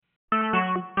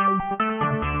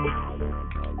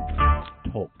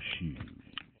Talk Show.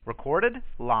 Recorded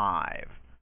live.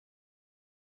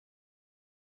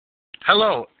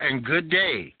 Hello and good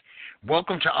day.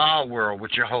 Welcome to Ourworld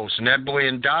with your hosts, Netboy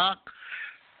and Doc.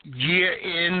 Year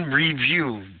in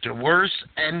review, the worst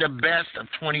and the best of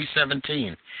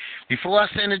 2017. Before I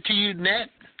send it to you, Net,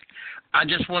 I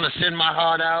just want to send my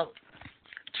heart out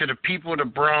to the people of the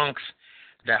Bronx.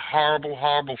 That horrible,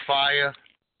 horrible fire,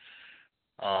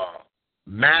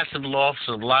 massive loss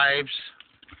of lives,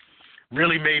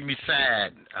 really made me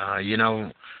sad.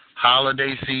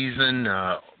 Holiday season,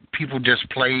 people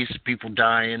displaced, people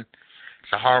dying.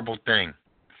 It's a horrible thing.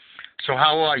 So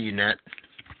how are you, Net?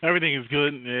 Everything is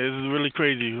good. Yeah, this is really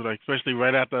crazy, especially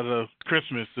right after the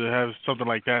Christmas to have something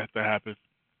like that to happen.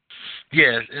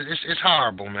 Yeah, it's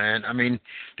horrible, man. I mean,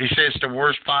 they say it's the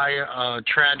worst fire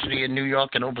tragedy in New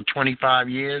York in over 25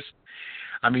 years.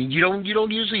 I mean, you don't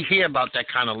usually hear about that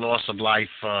kind of loss of life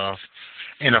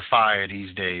in a fire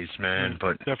these days, man.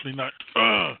 But definitely not.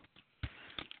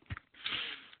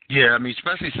 Yeah, I mean,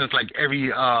 especially since every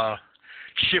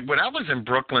when I was in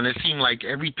Brooklyn, it seemed like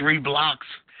every 3 blocks.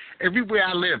 Everywhere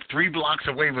I lived, 3 blocks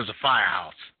away was a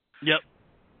firehouse. Yep.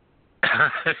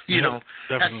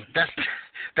 Definitely.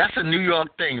 That's a New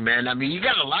York thing, man. I mean, you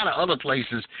got a lot of other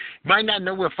places. You might not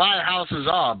know where firehouses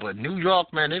are, but New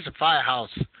York, man, there's a firehouse.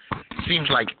 Seems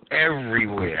like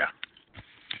everywhere.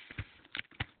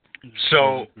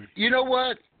 So, you know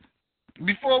what?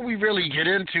 Before we really get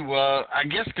into, I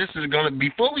guess this is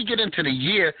before we get into the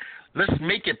year, let's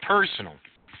make it personal.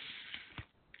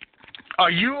 Are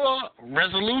you a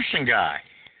resolution guy?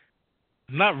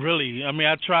 Not really. I mean,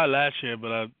 I tried last year,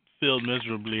 but I failed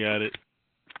miserably at it.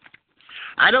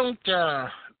 I don't,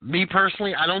 me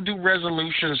personally, I don't do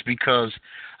resolutions because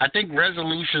I think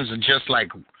resolutions are just like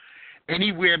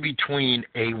anywhere between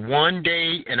a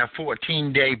 1-day and a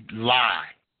 14-day lie.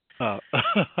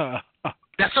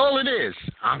 That's all it is.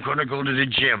 I'm going to go to the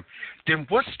gym. Then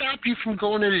what stopped you from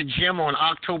going to the gym on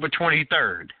October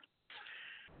 23rd?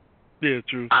 Yeah,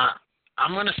 true.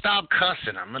 I'm going to stop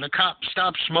cussing. I'm going to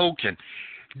stop smoking.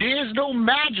 There's no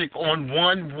magic on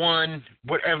 1/1,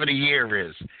 whatever the year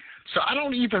is. So I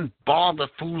don't even bother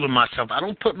fooling myself. I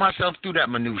don't put myself through that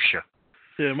minutia.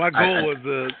 Yeah, my goal was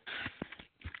to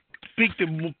speak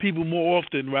to people more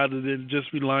often rather than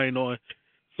just relying on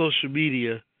social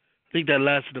media. I think that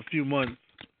lasted a few months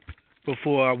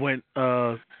before I went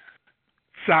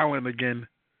silent again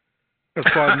as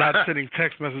far as not sending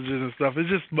text messages and stuff. It's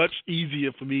just much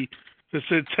easier for me to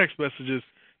send text messages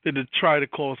than to try to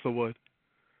call someone.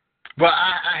 Well,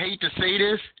 I hate to say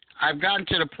this. I've gotten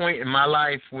to the point in my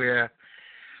life where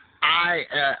I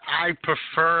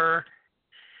prefer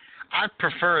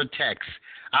text.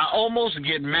 I almost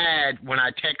get mad when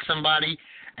I text somebody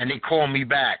and they call me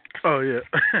back. Oh, yeah.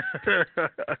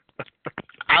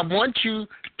 I want you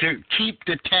to keep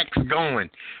the text going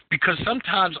because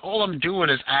sometimes all I'm doing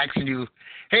is asking you,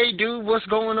 hey, dude, what's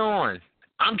going on?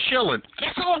 I'm chilling.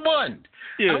 That's all I want.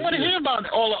 Yeah, I don't want to hear about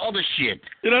all the other shit.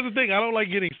 And that's the thing. I don't like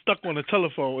getting stuck on the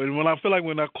telephone. And when I feel like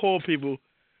when I call people,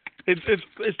 it's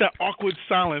that awkward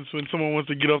silence when someone wants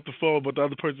to get off the phone but the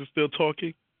other person's still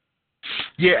talking.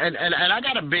 Yeah, and I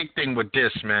got a big thing with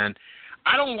this, man.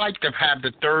 I don't like to have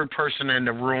the third person in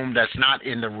the room that's not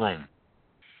in the room.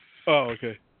 Oh,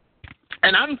 okay.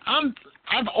 And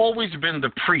I've always been the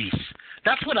priest.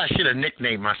 That's what I should have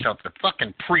nicknamed myself, the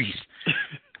fucking priest.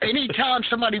 Anytime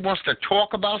somebody wants to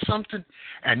talk about something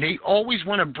and they always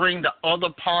want to bring the other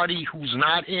party who's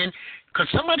not in, because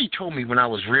somebody told me when I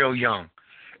was real young,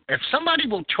 if somebody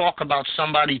will talk about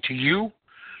somebody to you,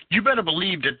 you better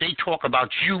believe that they talk about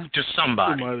you to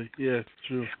somebody. Yeah,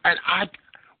 true. And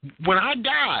when I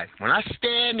die, when I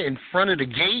stand in front of the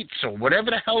gates or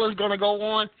whatever the hell is going to go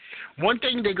on, one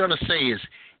thing they're going to say is,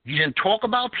 you didn't talk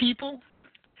about people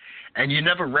and you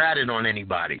never ratted on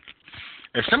anybody.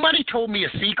 If somebody told me a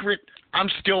secret, I'm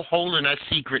still holding that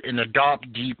secret in a dark,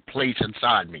 deep place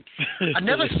inside me.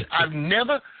 I've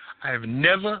never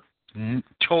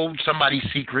told somebody's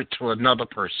secret to another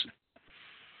person.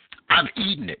 I've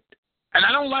eaten it, and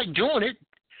I don't like doing it.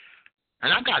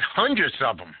 And I got hundreds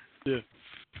of them. Yeah.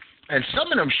 And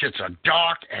some of them shits are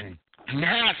dark and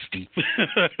nasty.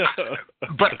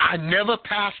 But I never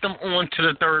pass them on to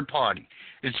the third party.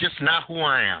 It's just not who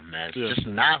I am, man. It's just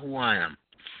not who I am.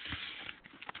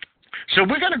 So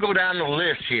we're going to go down the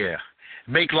list here.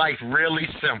 Make life really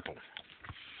simple.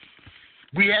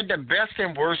 We had the best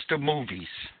and worst of movies.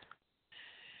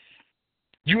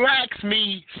 You asked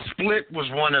me, Split was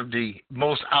one of the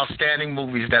most outstanding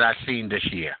movies that I've seen this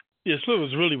year. Yeah, Split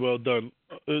was really well done.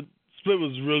 Split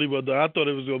was really well done. I thought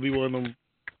it was going to be one of them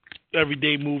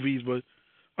everyday movies, but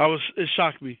it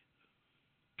shocked me.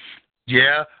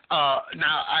 Yeah. Now,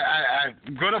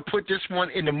 I'm going to put this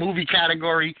one in the movie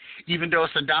category, even though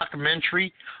it's a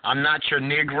documentary. I'm Not Your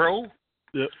Negro.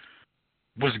 Yep.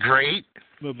 Was great.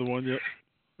 Another one, yep.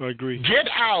 I agree. Get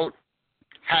Out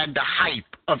had the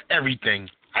hype of everything.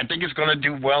 I think it's going to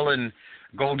do well in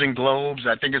Golden Globes.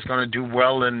 I think it's going to do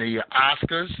well in the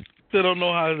Oscars. Still don't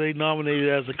know how they nominated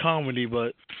it as a comedy,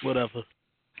 but whatever.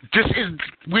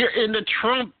 We're in the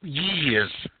Trump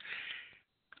years.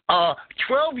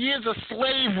 12 Years a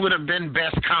Slave would have been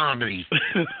best comedy.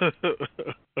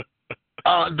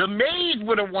 The Maid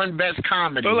would have won best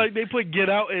comedy. So, like, they put Get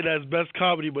Out in as best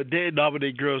comedy, but didn't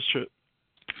nominate Girls Trip.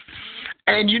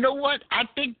 And you know what? I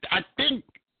think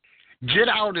Get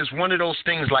Out is one of those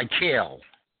things like Kale.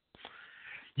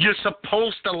 You're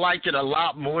supposed to like it a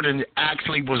lot more than it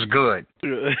actually was good.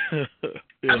 Yeah.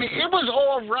 I mean, it was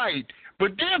all right,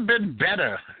 but there have been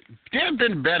better. There have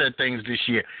been better things this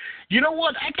year. You know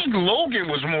what? I think Logan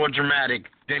was more dramatic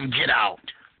than Get Out.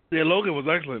 Yeah, Logan was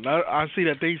excellent. I see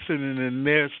that they sending in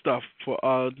their stuff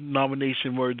for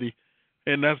nomination worthy,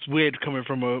 and that's weird coming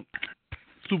from a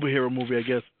superhero movie, I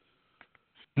guess.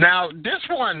 Now this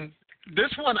one,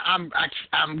 I'm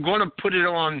going to put it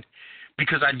on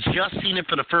because I just seen it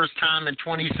for the first time in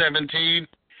 2017,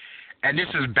 and this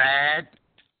is bad,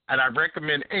 and I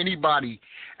recommend anybody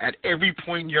at every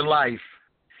point in your life.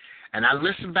 And I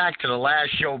listened back to the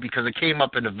last show because it came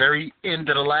up in the very end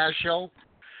of the last show,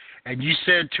 and you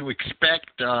said to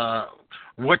expect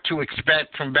what to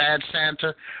expect from Bad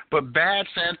Santa, but Bad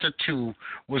Santa 2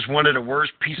 was one of the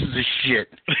worst pieces of shit.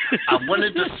 I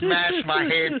wanted to smash my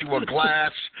head through a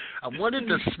glass. I wanted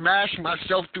to smash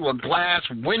myself through a glass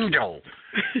window.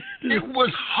 It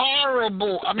was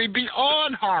horrible. I mean,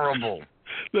 beyond horrible.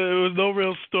 There was no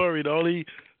real story. The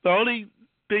only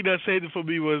thing that saved it for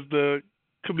me was the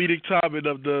comedic timing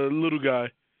of the little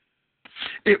guy.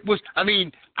 It was, I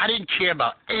mean, I didn't care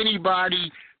about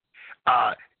anybody.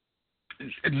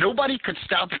 Nobody could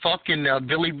stop fucking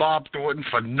Billy Bob Thornton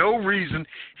for no reason.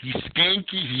 He's skanky,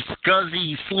 he's scuzzy,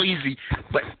 he's sleazy,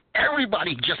 but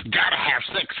everybody just gotta have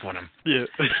sex with him. Yeah.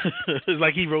 It's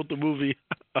like he wrote the movie.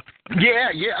 Yeah.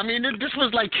 I mean, this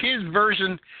was like his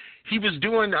version. He was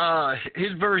doing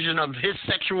his version of his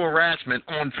sexual harassment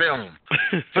on film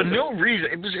for no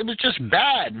reason. It was just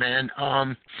bad, man.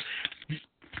 I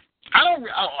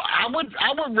would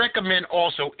recommend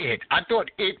also It. I thought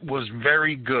It was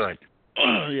very good.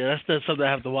 Yeah, that's something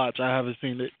I have to watch. I haven't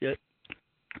seen it yet.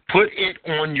 Put It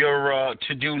on your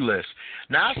to-do list.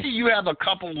 Now, I see you have a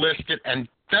couple listed, and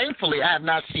thankfully I have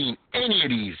not seen any of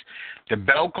these. The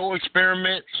Belko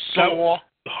Experiment, Saw.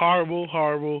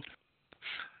 Horrible.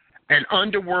 And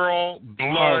Underworld,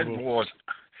 Blood Wars.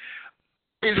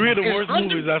 Three of the worst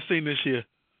movies I've seen this year.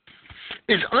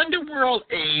 Is Underworld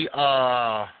a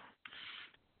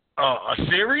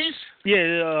series?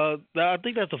 Yeah, I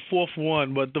think that's the fourth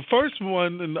one. But the first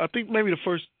one, and I think maybe the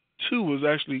first two, was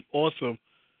actually awesome.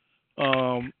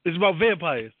 It's about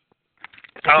vampires.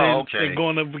 Oh, okay. They're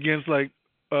going up against like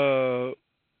werewolves.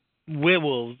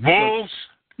 Wolves?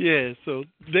 Yeah, so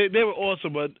they were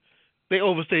awesome, but they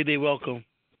overstayed their welcome.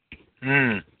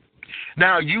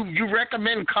 Now, you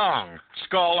recommend Kong,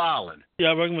 Skull Island. Yeah,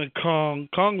 I recommend Kong.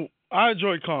 I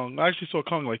enjoyed Kong. I actually saw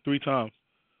Kong like 3 times.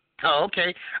 Oh,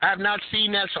 okay. I have not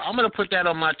seen that, so I'm going to put that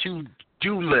on my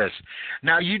to-do list.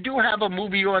 Now, you do have a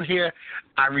movie on here.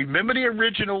 I remember the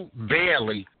original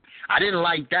barely. I didn't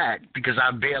like that because I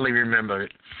barely remember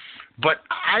it. But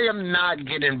I am not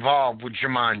getting involved with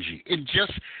Jumanji.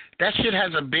 That shit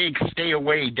has a big stay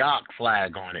away Doc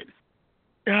flag on it.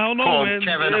 I don't know, man.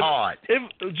 Kevin Hart. If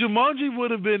Jumanji would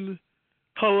have been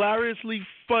hilariously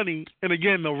funny, and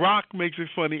again, The Rock makes it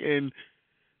funny, and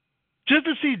just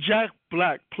to see Jack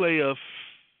Black play a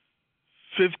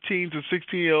 15 to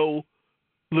 16-year-old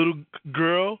little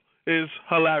girl is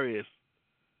hilarious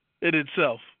in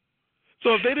itself.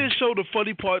 So if they didn't show the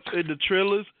funny parts in the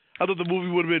trailers, I thought the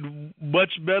movie would have been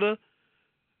much better.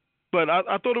 But I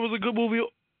thought it was a good movie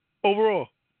overall.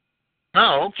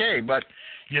 Oh, okay. But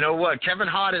you know what? Kevin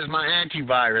Hart is my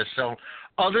antivirus. So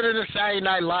other than the Saturday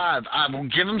Night Live, I will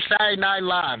give him Saturday Night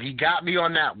Live. He got me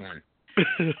on that one.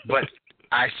 But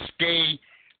I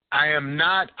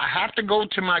have to go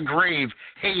to my grave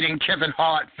hating Kevin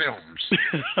Hart films.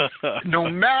 No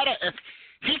matter if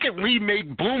he could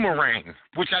remake Boomerang,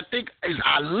 which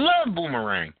I love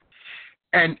Boomerang.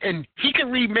 And he can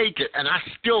remake it, and I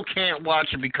still can't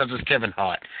watch it because it's Kevin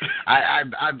Hart.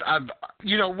 I've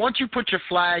once you put your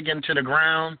flag into the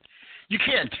ground, you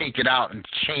can't take it out and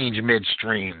change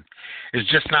midstream. It's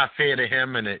just not fair to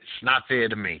him, and it's not fair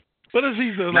to me. But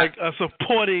he's like a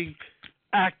supporting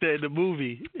actor in the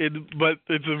movie, but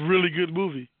it's a really good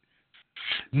movie.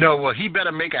 No, well, he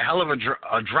better make a hell of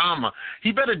a drama.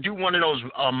 He better do one of those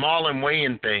Marlon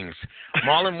Wayans things.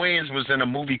 Marlon Wayans was in a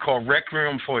movie called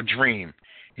Requiem for a Dream.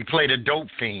 He played a dope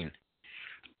fiend.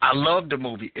 I love the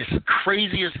movie. It's a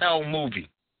crazy as hell movie.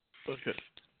 Okay.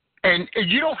 And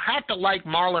you don't have to like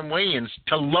Marlon Wayans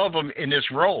to love him in this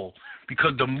role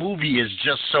because the movie is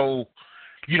just so,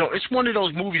 it's one of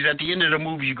those movies at the end of the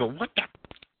movie you go, what the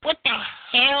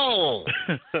hell?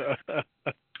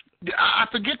 I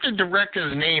forget the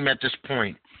director's name at this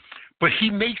point, but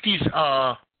he makes these,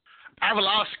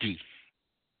 Avalowski.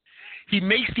 He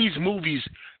makes these movies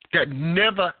that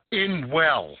never end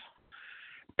well.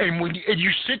 And when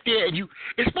you sit there and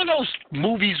it's one of those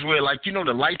movies where, like, the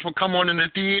lights will come on in the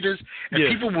theaters and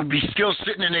people will be still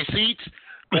sitting in their seats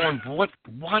going, what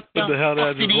the hell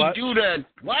did he do that?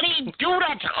 Why did he do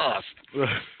that to us?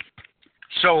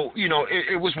 So,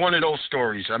 it was one of those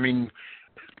stories. I mean,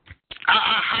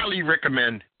 I highly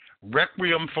recommend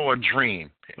Requiem for a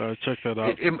Dream. Check that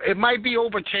out. It might be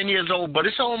over 10 years old, but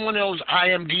it's on one of those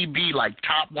IMDb, like,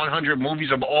 top 100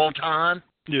 movies of all time.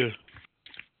 Yeah.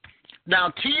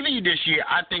 Now, TV this year,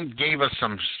 I think, gave us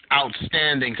some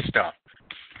outstanding stuff.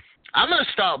 I'm going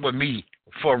to start with me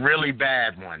for a really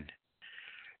bad one.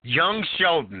 Young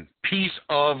Sheldon, piece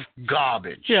of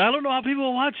garbage. Yeah, I don't know how people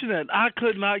are watching that. I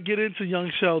could not get into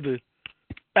Young Sheldon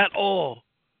at all.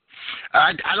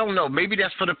 I don't know. Maybe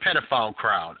that's for the pedophile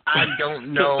crowd. I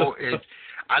don't know.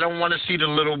 I don't want to see the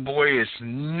little boy. It's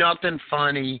nothing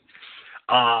funny.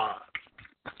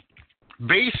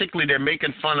 Basically, they're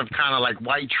making fun of kind of like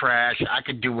white trash. I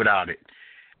could do without it.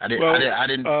 I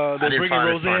didn't. They're bringing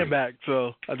Roseanne back,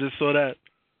 so I just saw that.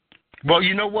 Well,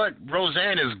 you know what?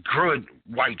 Roseanne is good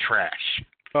white trash.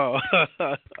 Oh.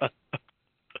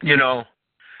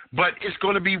 But it's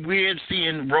going to be weird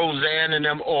seeing Roseanne and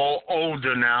them all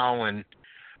older now and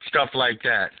stuff like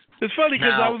that. It's funny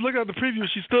because I was looking at the preview.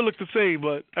 She still looked the same,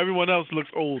 but everyone else looks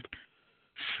old.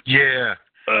 Yeah.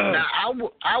 Now,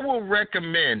 I will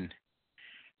recommend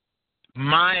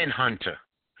Mindhunter.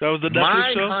 That was the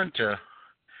Netflix show? Mindhunter.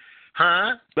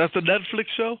 Huh? That's the Netflix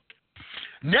show?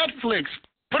 Netflix,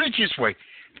 put it this way,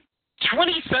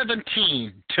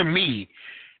 2017, to me,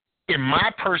 in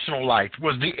my personal life,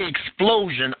 was the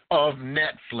explosion of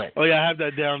Netflix. Oh, yeah, I have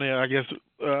that down there, I guess,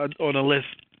 on a list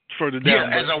further down.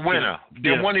 Yeah, as a winner.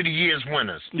 They're one of the year's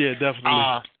winners. Yeah,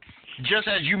 definitely. Just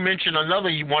as you mentioned, another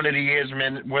one of the year's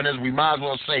winners, we might as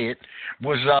well say it,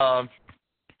 was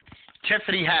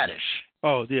Tiffany Haddish.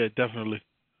 Oh, yeah, definitely.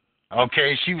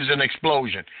 Okay, she was an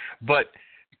explosion. But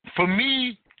for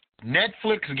me,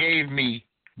 Netflix gave me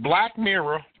Black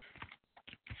Mirror.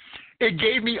 It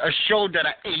gave me a show that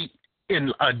I ate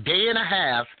in a day and a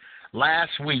half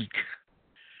last week.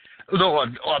 Or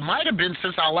it might have been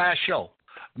since our last show.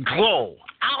 Glow.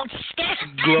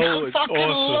 Outstanding. Glow is I fucking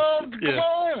awesome. loved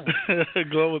Glow.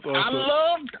 Glow is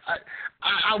awesome.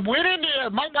 I went in there.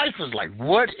 My wife was like,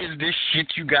 what is this shit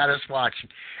you got us watching?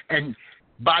 And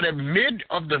by the mid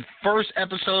of the first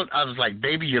episode, I was like,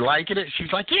 baby, you liking it?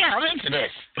 She's like, yeah, I'm into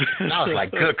this. And I was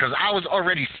like, good, because I was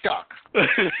already stuck.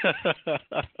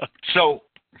 So,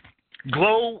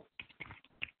 Glow,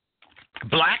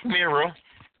 Black Mirror,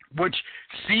 which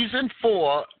season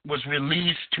 4 was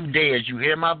released today. As you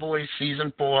hear my voice,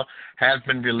 season 4 has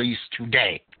been released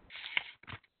today.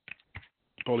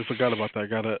 Totally forgot about that.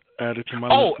 Got to add it to my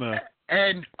list now.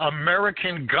 And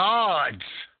American Gods.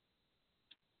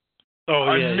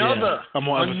 Oh, yeah, another I'm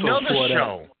on episode 4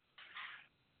 show.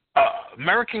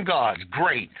 American Gods,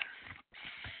 great.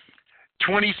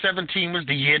 2017 was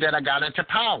the year that I got into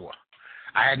Power.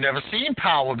 I had never seen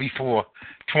Power before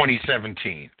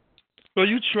 2017. Well,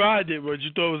 you tried it, but you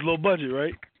thought it was low budget,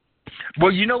 right?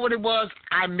 Well, you know what it was?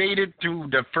 I made it through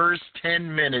the first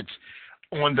 10 minutes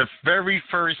on the very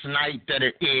first night that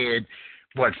it aired,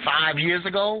 5 years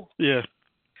ago? Yeah.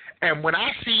 And when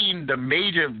I seen the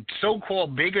major,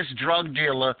 so-called biggest drug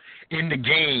dealer in the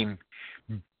game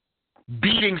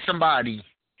beating somebody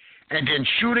and then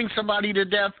shooting somebody to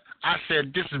death, I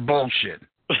said, this is bullshit.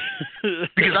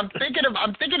 Because I'm thinking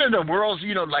of the world's,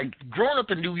 like growing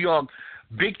up in New York,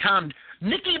 big time.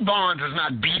 Nicky Barnes is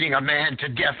not beating a man to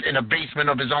death in a basement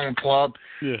of his own club.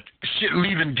 Yeah. Shit,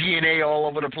 leaving DNA all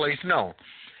over the place. No.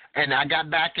 And I got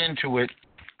back into it,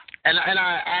 and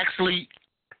I actually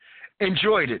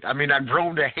enjoyed it. I mean, I've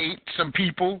grown to hate some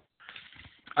people.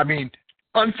 I mean,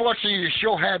 unfortunately, the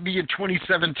show had me in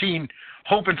 2017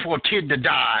 hoping for a kid to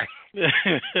die.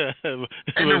 And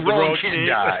the wrong kid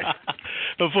died.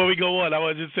 Before we go on, I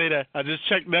want to just say that I just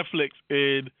checked Netflix,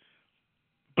 and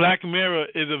Black Mirror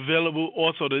is available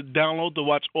also to download to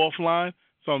watch offline.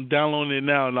 So I'm downloading it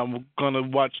now, and I'm going to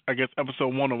watch, I guess,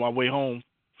 episode 1 on my way home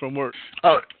from work.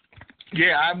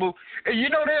 Yeah, I will. You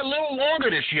know, they're a little longer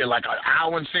this year, like an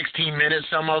hour and 16 minutes,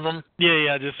 some of them.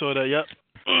 Yeah, I just saw that. Yep.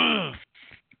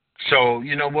 So,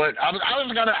 you know what? I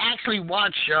was going to actually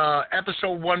watch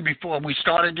episode 1 before we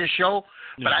started this show,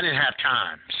 but I didn't have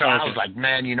time. So I was like,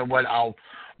 man, you know what? I'll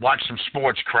watch some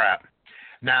sports crap.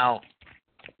 Now,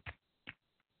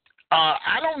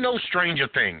 I don't know Stranger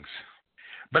Things,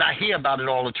 but I hear about it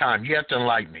all the time. You have to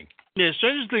enlighten me. Yeah,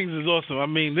 Stranger Things is awesome. I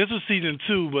mean, this is season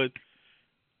 2, but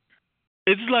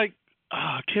it's like,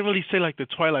 I can't really say like the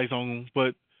Twilight Zone,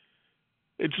 but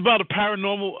it's about a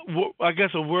paranormal, I guess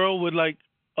a world with like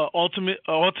an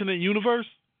alternate universe,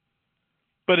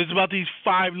 but it's about these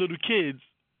 5 little kids.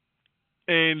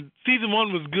 And season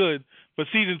 1 was good, but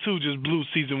season 2 just blew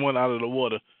season 1 out of the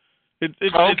water. It's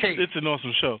an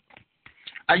awesome show.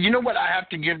 You know what? I have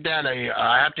to give that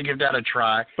a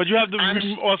try. But you have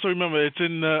to also remember, it's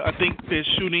in I think they're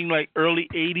shooting like early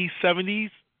 80s, 70s,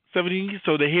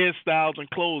 so the hairstyles and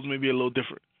clothes may be a little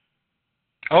different.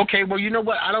 Okay, well, you know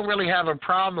what? I don't really have a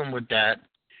problem with that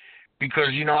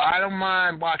because, you know, I don't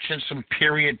mind watching some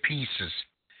period pieces.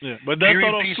 Yeah, but that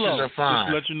period pieces slow. Are fine. Just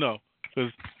to let you know,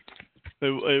 because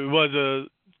it was a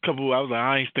couple. I was like,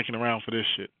 I ain't sticking around for this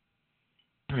shit.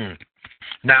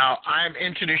 Now, I'm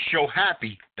into this show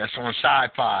Happy that's on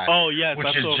Sci-Fi. Oh, yes. Which I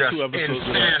is saw just 2 episodes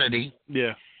insanity.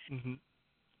 Yeah. Mm-hmm.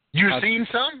 You've seen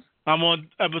some? I'm on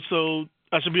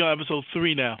I should be on episode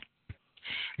 3 now.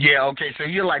 Yeah, okay, so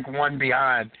you're like one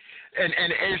behind. And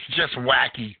it's just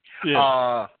wacky.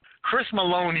 Yeah. Chris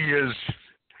Maloney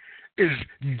is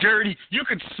dirty. You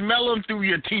could smell him through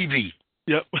your TV.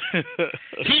 Yep.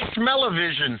 He's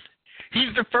Smell-O-Vision.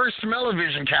 He's the first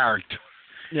Smell-O-Vision character.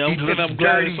 Yeah, I'm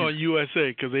glad it's on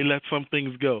USA because they let some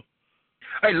things go.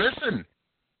 Hey, listen.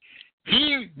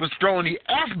 He was throwing the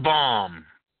F-bomb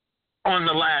on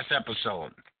the last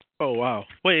episode. Oh, wow.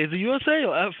 Wait, is it USA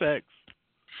or FX?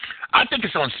 I think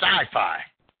it's on Sci-Fi.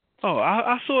 Oh,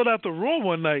 I saw it at the Raw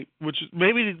one night, which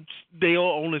maybe they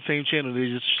all own the same channel.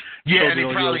 They just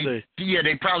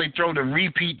they probably throw the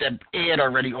repeat that aired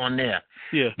already on there.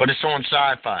 Yeah, but it's on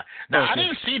Sci-Fi. Now I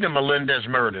didn't see the Melendez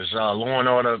murders, Law and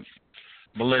Order.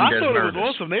 Melendez I thought murders. It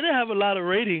was awesome. They didn't have a lot of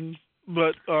ratings,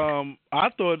 but I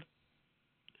thought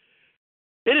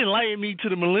it enlightened me to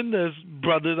the Melendez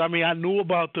brothers. I mean, I knew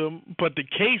about them, but the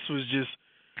case was just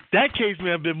that case may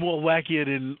have been more wackier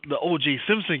than the O.J.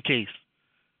 Simpson case.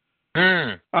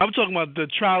 I'm talking about the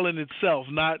trial in itself,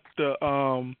 not the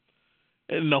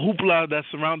and the hoopla that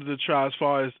surrounded the trial as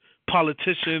far as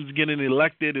politicians getting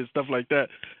elected and stuff like that.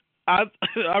 I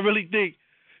really think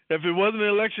if it wasn't an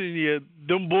election year,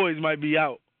 them boys might be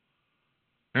out.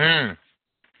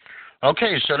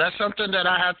 Okay, so that's something that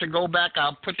I have to go back.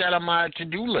 I'll put that on my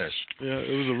to-do list. Yeah,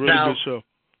 it was a really good show.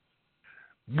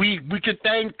 We could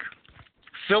thank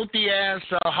filthy-ass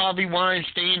Harvey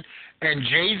Weinstein and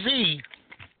Jay-Z.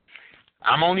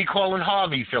 I'm only calling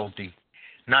Harvey filthy,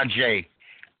 not Jay,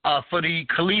 for the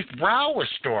Khalif Broward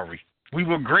story. We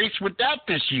were graced with that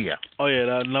this year. Oh, yeah,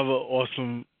 that's another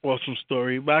awesome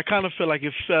story. But I kind of feel like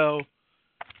it fell.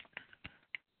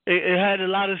 It had a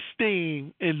lot of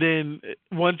steam, and then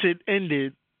once it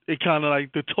ended, it kind of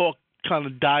like the talk kind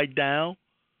of died down.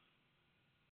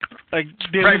 Like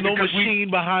there was no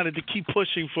machine behind it to keep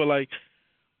pushing for like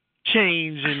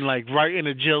change and like right in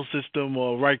the jail system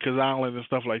or Rikers Island and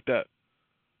stuff like that.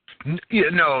 Yeah,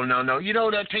 no. You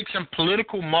know, that takes some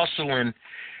political muscle, and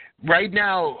right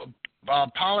now,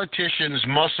 politicians'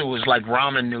 muscle is like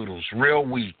ramen noodles, real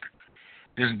weak.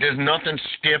 There's nothing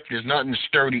stiff. There's nothing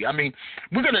sturdy. I mean,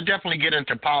 we're going to definitely get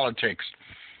into politics.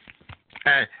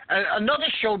 Another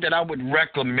show that I would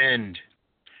recommend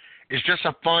is just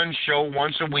a fun show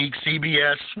once a week,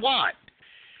 CBS SWAT.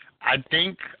 I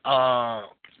think,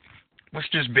 what's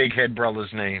this big head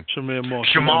brother's name?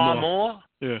 Shamar Moore?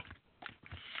 Yeah.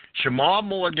 Shamar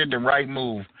Moore did the right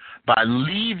move by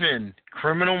leaving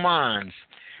Criminal Minds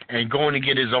and going to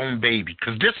get his own baby,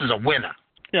 because this is a winner.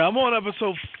 Yeah, I'm on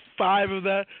episode 5 of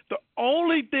that. The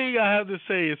only thing I have to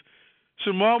say is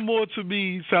Shamar Moore to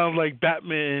me sounds like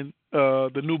Batman,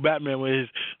 the new Batman, where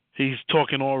he's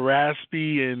talking all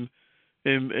raspy and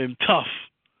tough.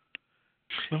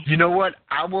 You know what?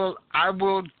 I will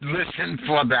listen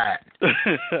for that.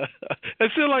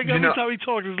 It feels like every time he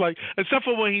talks, it's like, except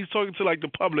for when he's talking to like the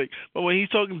public, but when he's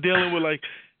dealing with like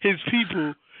his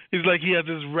people, it's like he has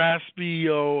this raspy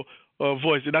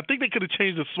voice. And I think they could have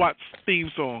changed the SWAT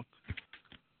theme song.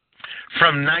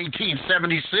 From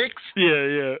 1976?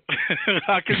 Yeah.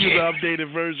 I could use the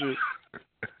updated version.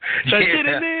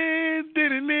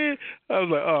 I was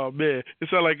like, oh man, it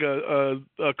sounded like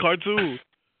a cartoon.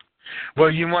 Well,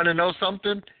 you want to know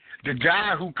something? the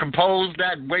guy who composed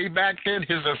that way back then,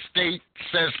 his estate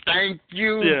says thank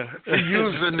you for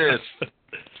using this.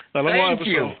 I'm on Thank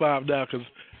you. episode 5 now because,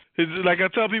 like I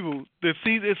tell people,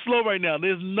 it's slow right now.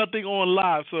 There's nothing on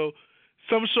live, so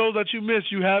some shows that you miss,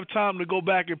 you have time to go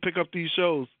back and pick up these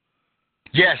shows.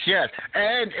 Yes.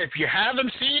 And if you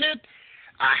haven't seen it,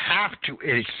 I have to.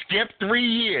 It skipped 3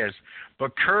 years,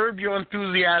 but Curb Your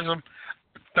Enthusiasm,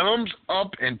 thumbs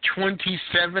up in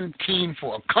 2017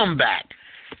 for a comeback.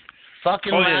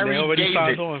 Fucking Larry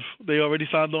David. They already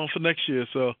signed on for next year,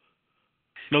 so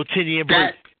no 10-year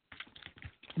break.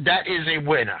 That is a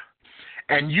winner.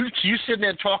 And you sitting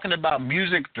there talking about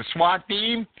music, the SWAT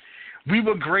theme, we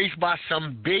were graced by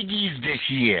some biggies this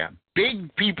year.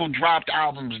 Big people dropped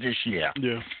albums this year.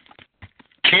 Yeah.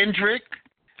 Kendrick,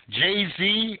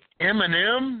 Jay-Z,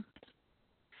 Eminem.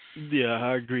 Yeah,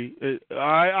 I agree.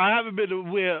 I haven't been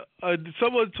aware.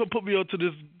 Someone put me onto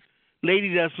this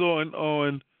lady that's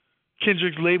on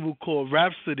Kendrick's label called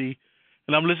Rhapsody,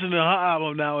 and I'm listening to her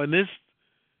album now, and this,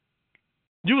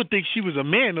 you would think she was a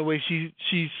man the way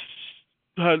she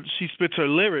spits her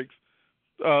lyrics.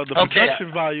 The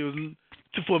production value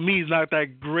for me is not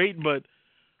that great, but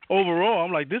overall,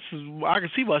 I'm like, I can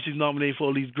see why she's nominated for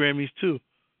all these Grammys too.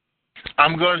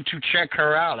 I'm going to check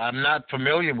her out. I'm not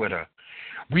familiar with her.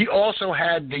 We also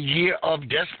had the year of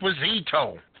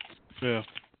Despacito. Yeah.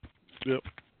 Yep.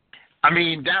 I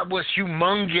mean, that was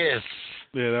humongous.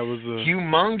 Yeah, that was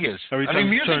humongous. Every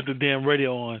time you turned the damn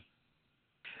radio on.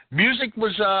 Music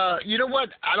was, you know what?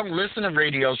 I don't listen to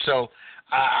radio, so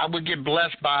I would get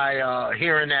blessed by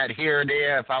hearing that here or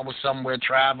there. If I was somewhere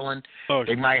traveling,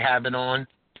 they might have it on.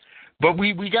 But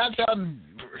we got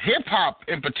hip-hop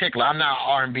in particular. I'm not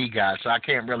an R&B guy, so I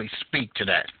can't really speak to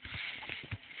that.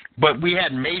 But we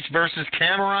had Mace versus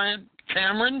Cameron.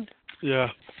 Yeah.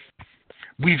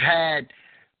 We had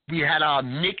our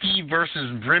Nicki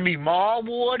versus Remy Ma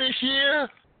war this year.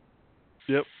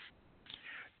 Yep.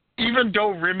 Even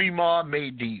though Remy Ma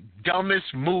made the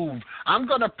dumbest move, I'm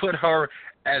going to put her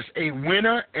as a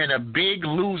winner and a big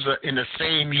loser in the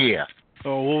same year.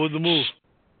 Oh, what was the move?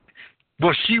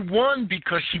 Well, she won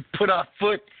because she put her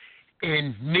foot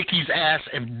in Nicki's ass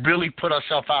and really put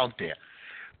herself out there.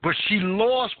 But she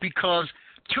lost because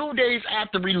 2 days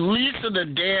after releasing the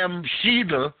damn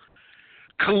Sheila,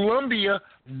 Columbia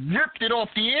ripped it off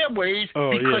the airways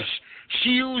because she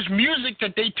used music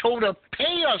that they told her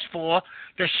pay us for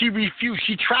that she refused.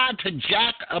 She tried to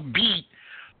jack a beat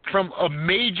from a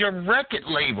major record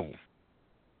label.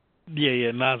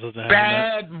 Yeah, Nas wasn't having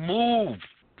that. Bad move.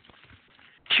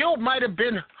 Kill might have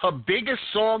been her biggest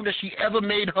song that she ever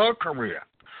made her career,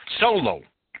 solo.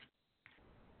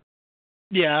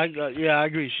 Yeah, I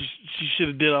agree. She should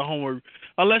have did her homework.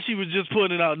 Unless she was just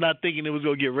putting it out not thinking it was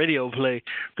going to get radio play.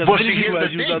 Because many people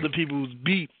have used other people's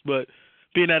beats, but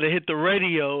being able to hit the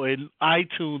radio and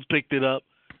iTunes picked it up,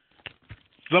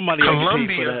 somebody had to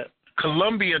pay for that.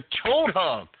 Columbia told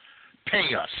her,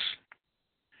 pay us.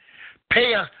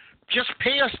 Just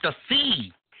pay us the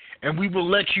fee, and we will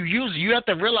let you use it. You have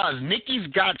to realize Nicki's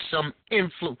got some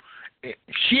influence.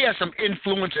 She has some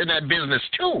influence in that business,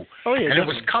 too. Oh, yeah, and it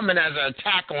was coming as an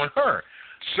attack on her.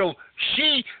 So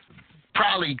she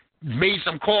probably made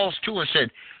some calls, too, and said,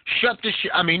 shut this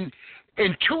shit. I mean,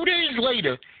 and 2 days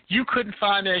later, you couldn't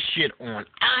find that shit on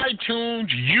iTunes,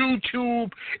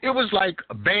 YouTube. It was like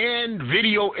a banned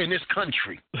video in this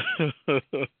country.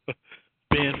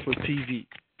 Banned for TV.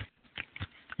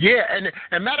 Yeah,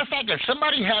 and matter of fact, if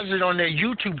somebody has it on their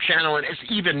YouTube channel and it's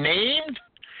even named,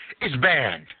 it's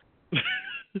banned.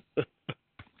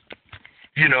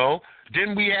 You know,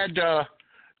 then we had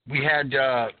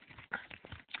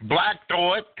Black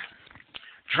Thought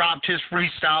dropped his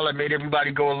freestyle and made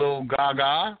everybody go a little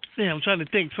gaga. Yeah, I'm trying to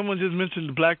think. Someone just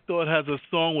mentioned Black Thought has a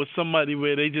song with somebody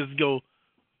where they just go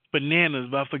bananas,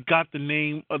 but I forgot the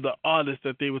name of the artist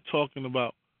that they were talking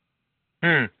about.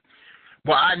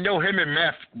 Well, I know him and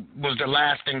Meth was the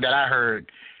last thing that I heard.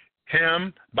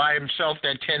 Him by himself,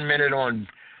 that 10-minute on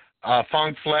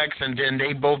Funk Flex, and then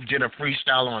they both did a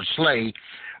freestyle on Slay,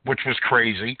 which was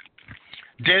crazy.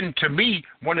 Then, to me,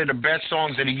 one of the best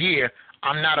songs of the year,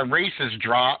 I'm Not a Racist,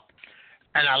 drop,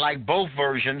 and I like both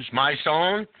versions, my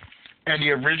song and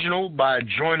the original by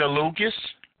Joyner Lucas.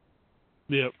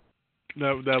 Yep,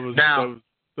 that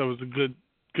was a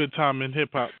good time in hip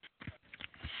hop.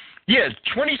 Yeah,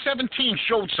 2017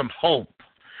 showed some hope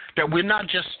that we're not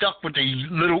just stuck with the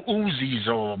little Uzis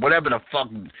or whatever the fuck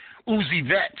Uzi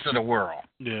Vets of the world.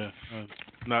 Yeah,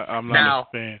 I'm not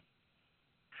a fan.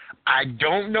 I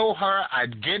don't know her. I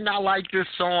did not like this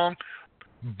song,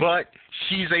 but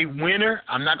she's a winner.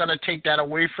 I'm not going to take that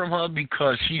away from her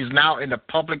because she's now in the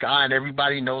public eye and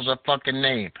everybody knows her fucking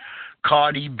name,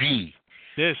 Cardi B.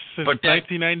 Yes, since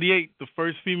 1998, the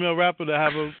first female rapper to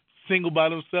have a single by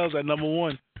themselves at number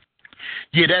one.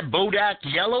 Yeah, that Bodak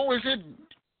Yellow, is it?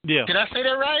 Yeah. Did I say that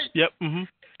right? Yep. Mm-hmm.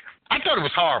 I thought it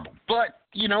was horrible, but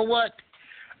you know what?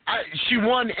 She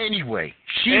won anyway.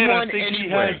 She has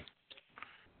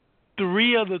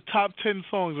 3 of the top 10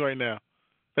 songs right now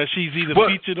that she's either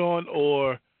featured on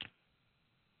or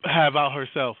have out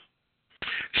herself.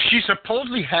 She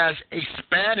supposedly has a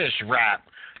Spanish rap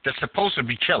that's supposed to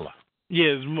be killer.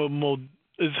 Yeah,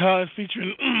 it's her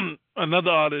featuring another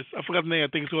artist. I forgot the name. I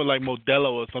think it's called like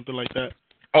Modelo or something like that.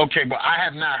 Okay, well, I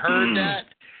have not heard that,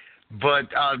 but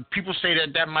people say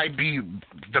that might be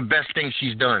the best thing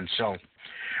she's done. So,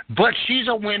 but she's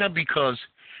a winner because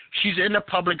she's in the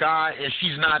public eye and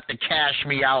she's not the cash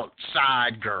me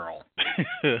outside girl.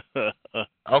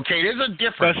 Okay, there's a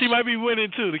difference. But she might be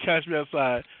winning too, the cash me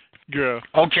outside girl.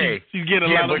 Okay, she's getting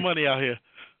a lot of money out here.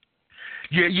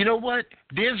 Yeah, you know what?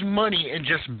 There's money in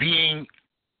just being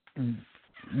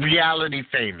reality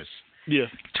famous. Yeah.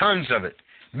 Tons of it.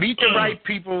 Meet the right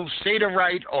people, say the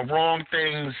right or wrong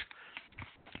things,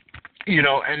 you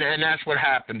know, and that's what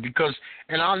happened. Because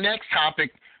in our next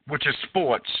topic, which is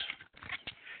sports,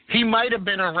 he might have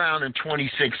been around in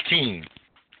 2016,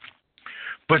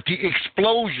 but the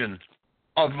explosion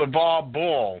of LeVar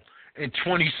Ball in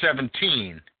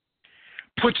 2017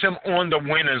 puts him on the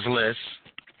winners list.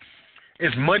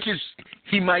 As much as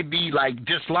he might be like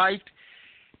disliked,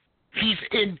 he's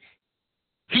in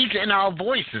our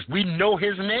voices. We know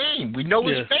his name. We know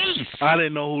his face. I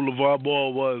didn't know who LeVar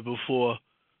Ball was before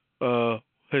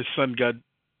his son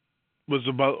was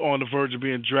about on the verge of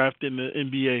being drafted in the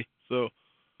NBA. So,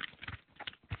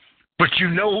 but you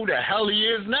know who the hell he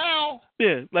is now.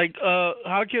 Yeah, like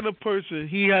how can a person,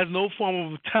 he has no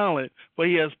form of talent, but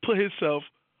he has put himself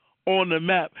on the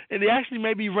map, and they actually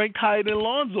may be ranked higher than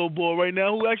Lonzo Ball right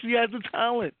now, who actually has the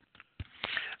talent.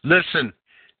 Listen,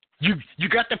 you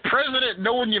got the president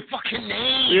knowing your fucking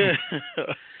name. Yeah.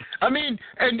 I mean,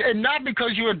 and not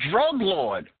because you're a drug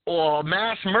lord or a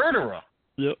mass murderer.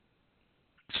 Yep.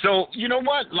 So you know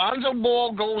what, Lonzo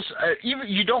Ball goes. Even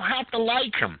you don't have to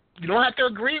like him. You don't have to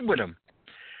agree with him.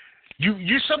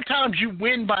 You sometimes you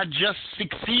win by just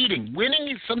succeeding.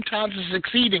 Winning sometimes is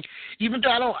succeeding. Even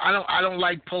though I don't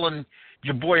like pulling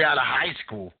your boy out of high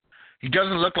school. He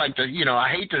doesn't look like I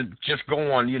hate to just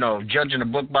go on, judging a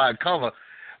book by a cover,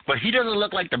 but he doesn't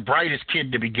look like the brightest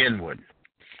kid to begin with.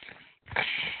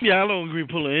 Yeah, I don't agree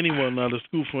pulling anyone out of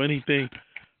school for anything.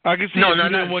 I can see if you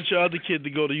didn't want your other kid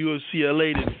to go to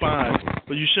UCLA, then fine,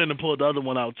 but you shouldn't have pulled the other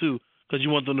one out too, because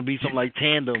you want them to be something like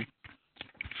tandem.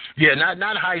 Yeah,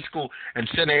 not high school and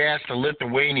send their ass to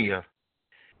Lithuania.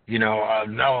 No.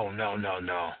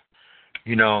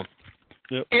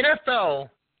 Yep. NFL,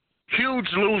 huge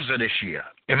loser this year,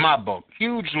 in my book.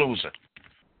 Huge loser.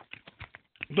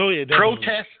 Oh, yeah,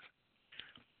 definitely.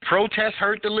 Protests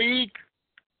hurt the league.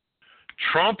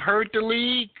 Trump hurt the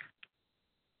league.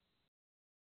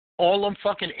 All them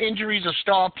fucking injuries of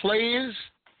star players.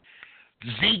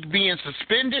 Zeke being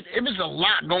suspended. It was a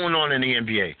lot going on in the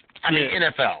NBA. I mean,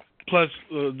 NFL. Plus,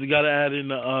 you got to add in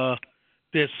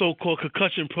their so-called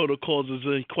concussion protocols is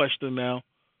in question now.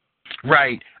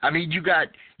 Right. I mean, you got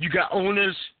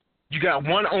owners. You got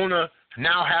one owner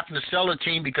now having to sell a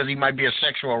team because he might be a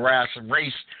sexual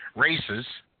racist.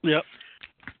 Yep.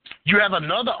 You have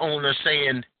another owner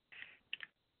saying,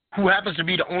 who happens to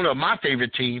be the owner of my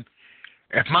favorite team,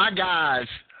 if my guys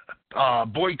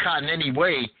boycott in any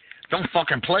way, don't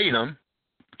fucking play them,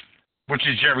 which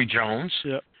is Jerry Jones.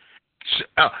 Yep.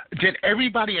 Then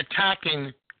everybody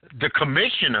attacking the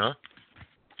commissioner,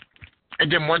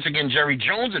 and then once again Jerry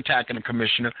Jones attacking the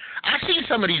commissioner. I see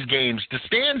some of these games. The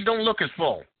stands don't look as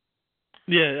full.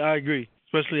 Yeah, I agree,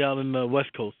 especially out in the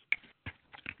West Coast.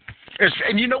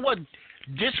 And you know what?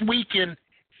 This weekend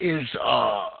is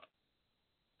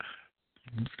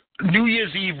New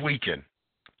Year's Eve weekend.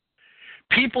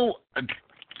 People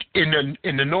in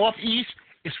the Northeast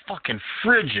is fucking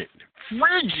frigid.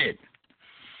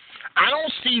 I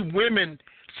don't see women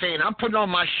saying, I'm putting on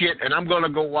my shit and I'm going to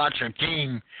go watch a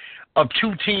game of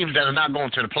two teams that are not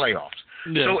going to the playoffs.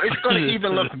 Yeah. So it's going to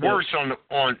even look worse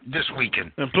on this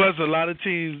weekend. And plus, a lot of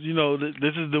teams,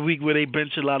 this is the week where they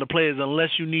bench a lot of players unless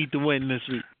you need to win this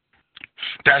week.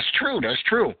 That's true.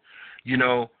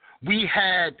 We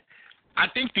had, I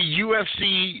think the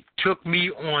UFC took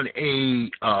me on a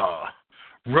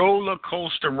roller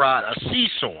coaster ride, a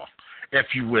seesaw,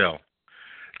 if you will.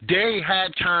 They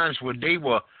had times where they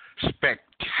were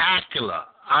spectacular.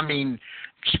 I mean,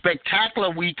 spectacular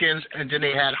weekends, and then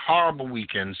they had horrible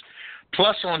weekends.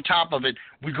 Plus, on top of it,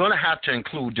 we're going to have to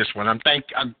include this one. I'm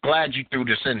glad you threw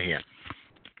this in here.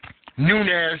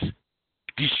 Nunes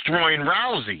destroying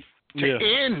Rousey to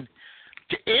end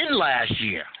last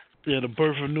year. Yeah, the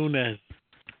birth of Nunes.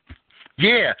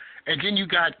 Yeah, and then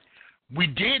we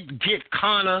did get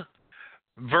Conor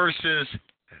versus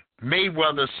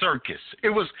Mayweather circus. It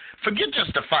was, forget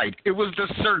just the fight, it was the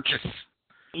circus.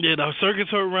 Yeah, the circus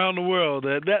heard around the world.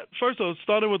 That first of all, it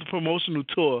started with the promotional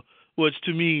tour, which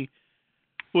to me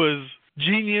was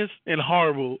genius and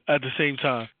horrible at the same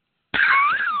time.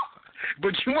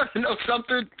 But you want to know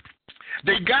something?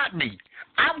 They got me.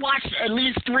 I watched at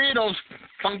least 3 of those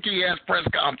funky-ass press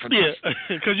conferences. Yeah,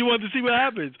 because you wanted to see what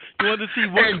happens. You wanted to see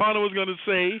what Conor was going to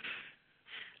say.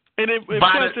 And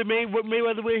plus, it made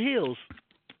Mayweather wear heels.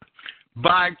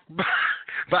 By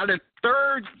the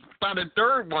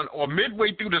third one, or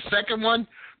midway through the second one,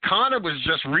 Conor was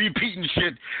just repeating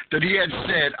shit that he had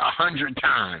said 100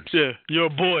 times. Yeah, you're a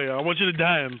boy. I want you to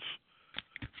dance.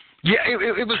 Yeah,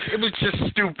 it was just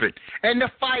stupid. And the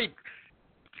fight,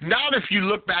 now if you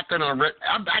look back on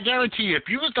I guarantee you, if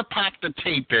you was to pop the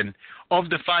tape in of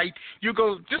the fight, you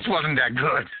go, this wasn't that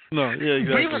good. No, yeah,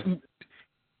 exactly.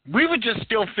 We were just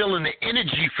still feeling the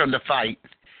energy from the fight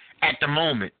at the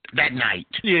moment, that night.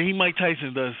 Yeah, he Mike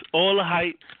Tyson does. All the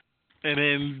hype,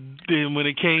 and then when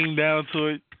it came down to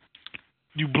it,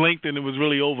 you blinked and it was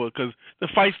really over because the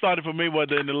fight started for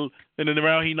Mayweather and in the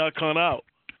round he knocked Conor out.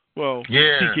 Well,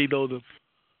 yeah. TKO'd him.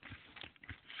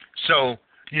 So,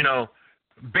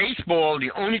 baseball,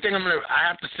 the only thing I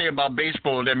have to say about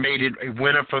baseball that made it a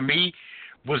winner for me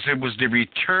was it was the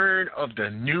return of the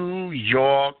New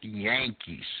York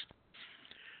Yankees.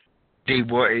 They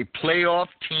were a playoff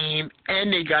team,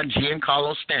 and they got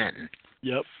Giancarlo Stanton.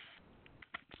 Yep.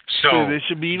 So they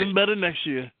should be even better next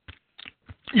year.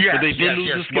 Yes, but they did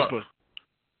lose the skipper.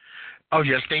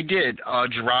 Yes, they did.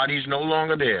 Girardi's no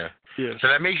longer there. Yeah. So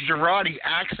that makes Girardi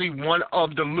actually one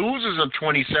of the losers of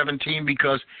 2017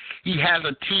 because he has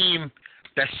a team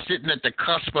that's sitting at the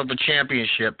cusp of a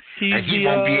championship, and he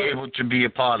won't be able to be a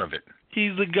part of it.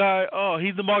 He's the guy. Oh,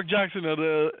 he's the Mark Jackson of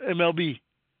the MLB.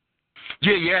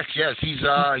 Yeah, yes. He's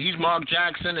Mark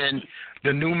Jackson, and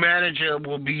the new manager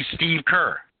will be Steve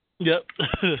Kerr. Yep.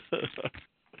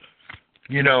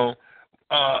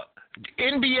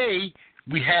 NBA,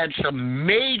 we had some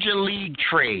major league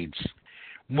trades.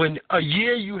 When a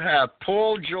year you have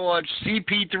Paul George,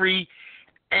 CP3,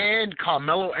 and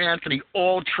Carmelo Anthony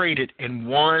all traded in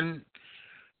one,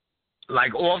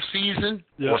 off season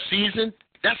or season,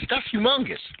 that's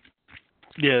humongous.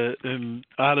 Yeah, and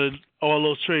out of all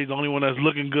those trades, the only one that's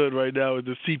looking good right now is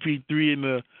the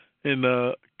CP3 and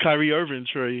the Kyrie Irving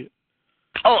trade.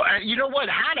 Oh, you know what?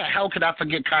 How the hell could I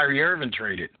forget Kyrie Irving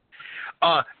traded?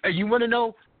 You want to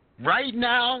know? Right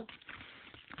now,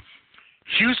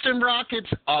 Houston Rockets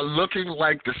are looking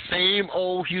like the same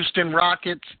old Houston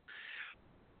Rockets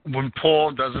when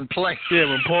Paul doesn't play. Yeah,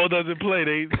 when Paul doesn't play,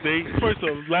 they first of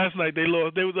all, last night they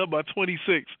lost. They was up by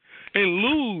 26 and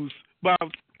lose by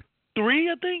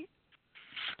 3, I think.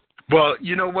 Well,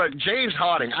 you know what? James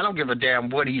Harden, I don't give a damn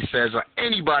what he says or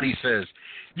anybody says.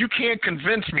 You can't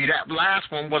convince me that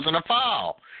last one wasn't a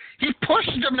foul. He pushed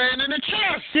the man in the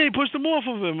chest. Yeah, he pushed him off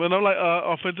of him. And I'm like,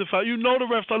 offensive foul. You know the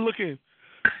refs are looking.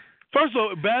 First of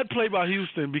all, bad play by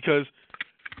Houston because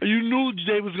you knew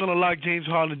Jay was going to lock James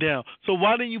Harden down. So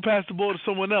why didn't you pass the ball to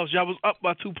someone else? Y'all was up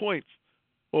by 2 points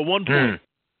or 1 point.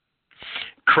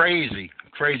 Crazy.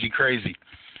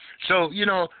 So,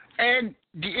 and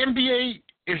the NBA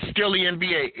is still the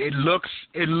NBA. It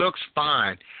looks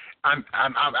fine.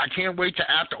 I can't wait till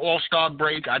after All-Star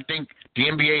break. I think the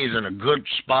NBA is in a good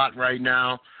spot right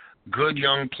now. Good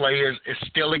young players. It's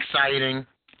still exciting.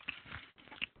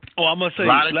 Oh, I must say, a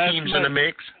lot of teams in the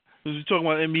mix. As you're talking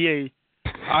about NBA,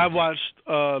 I watched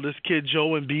this kid Joe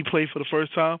Embiid play for the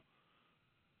first time.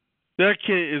 That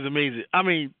kid is amazing. I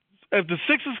mean, if the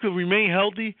Sixers could remain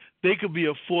healthy, they could be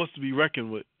a force to be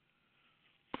reckoned with.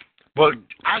 Well,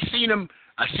 I seen them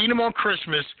on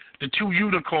Christmas. The 2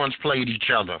 unicorns played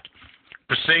each other.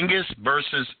 Porzingis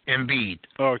versus Embiid.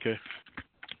 Oh, okay.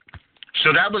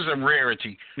 So that was a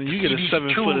rarity. And you get a these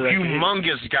 7-footer. 2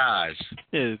 humongous guys.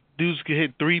 Yeah, dudes can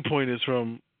hit 3-pointers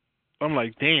from. I'm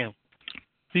like, damn.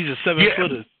 These are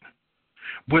 7-footers.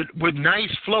 With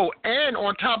nice flow, and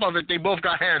on top of it, they both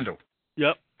got handled.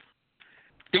 Yep.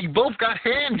 They both got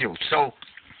handled. So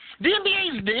the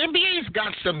NBA's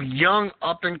got some young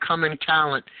up-and-coming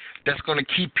talent that's going to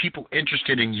keep people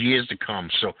interested in years to come.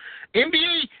 So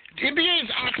NBA is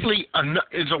actually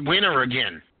is a winner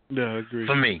again. Yeah, I agree.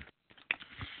 For me.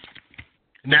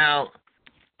 Now,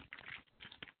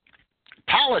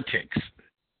 politics,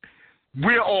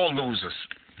 we're all losers.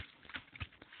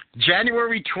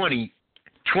 January 20,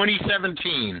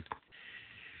 2017,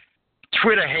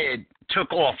 Twitter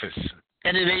took office,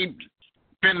 and it ain't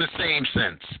been the same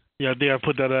since. Yeah, I think I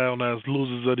put that out as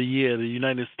losers of the year, the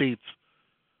United States.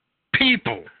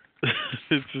 People.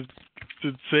 It's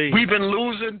insane. We've been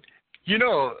losing. You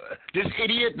know, this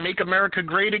idiot, Make America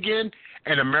Great Again,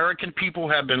 and American people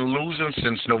have been losing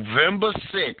since November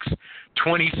 6,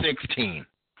 2016.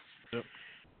 Yep.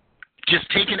 Just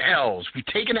taking L's. We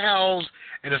taking L's,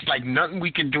 and it's like nothing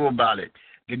we can do about it.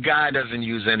 The guy doesn't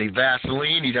use any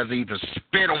Vaseline. He doesn't even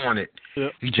spit on it.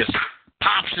 Yep. He just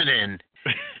pops it in,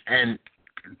 and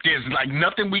there's like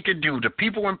nothing we can do. The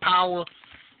people in power,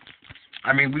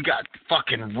 I mean, we got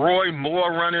fucking Roy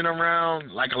Moore running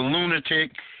around like a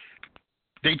lunatic.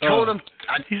 They told him...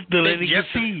 He's delaying his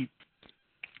seed.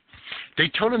 They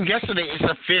told him yesterday, it's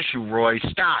official, Roy.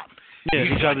 Stop. Yeah,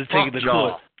 he tried to take it to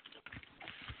court.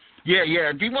 Yeah.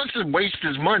 If he wants to waste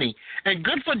his money. And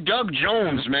good for Doug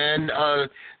Jones, man.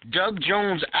 Doug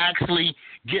Jones actually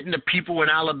getting the people in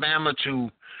Alabama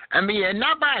to... I mean, and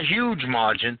not by a huge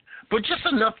margin, but just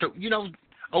enough to, you know,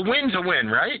 a win's a win,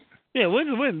 right? Yeah,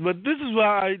 win's a win. But this is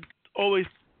why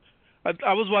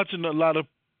I was watching a lot of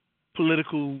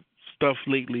political stuff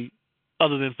lately,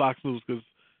 other than Fox News, because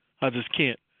I just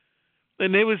can't.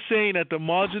 And they were saying that the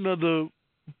margin of the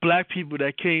black people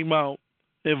that came out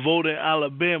and voted in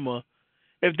Alabama,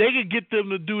 if they could get them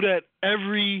to do that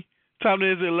every time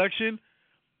there's an election,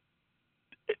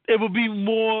 it would be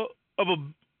more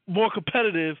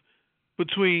competitive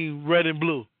between red and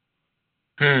blue.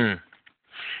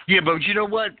 Yeah, but you know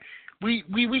what?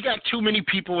 We got too many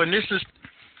people, and this is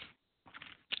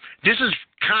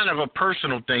kind of a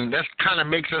personal thing. That kind of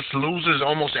makes us losers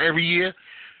almost every year.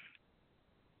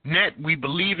 Net, we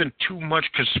believe in too much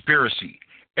conspiracy.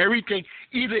 Everything,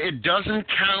 either it doesn't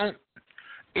count,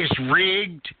 it's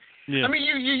rigged. Yeah. I mean,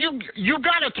 you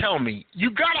gotta tell me, you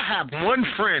gotta have one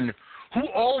friend who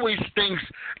always thinks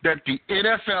that the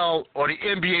NFL or the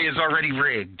NBA is already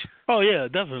rigged. Oh yeah,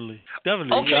 definitely.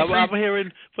 Okay, I'm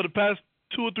hearing for the past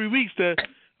 2 or 3 weeks that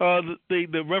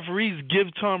the referees give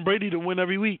Tom Brady to win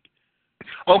every week.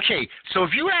 Okay, so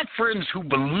if you have friends who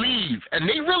believe, and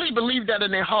they really believe that in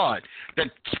their heart,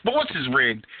 that sports is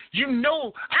rigged, you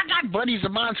know, I got buddies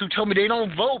of mine who tell me they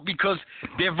don't vote because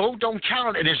their vote don't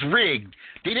count and it's rigged.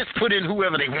 They just put in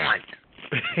whoever they want.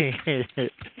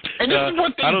 And this is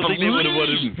what they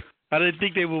believe. I didn't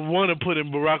think they would want to put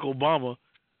in Barack Obama.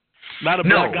 Not a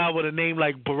black guy with a name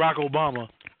like Barack Obama.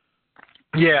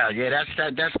 Yeah,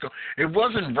 that's cool. It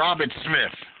wasn't Robert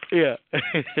Smith. Yeah.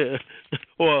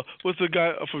 Or what's the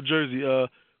guy from Jersey?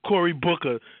 Cory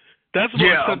Booker. That's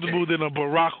more acceptable than a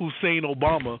Barack Hussein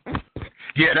Obama.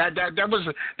 Yeah,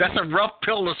 that's a rough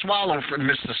pill to swallow from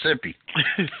Mississippi.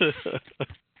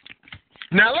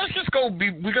 Now let's just go.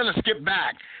 We're gonna skip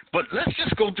back, but let's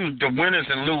just go through the winners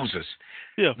and losers.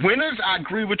 Yeah. Winners, I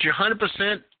agree with you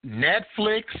 100%.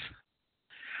 Netflix.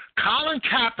 Colin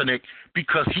Kaepernick,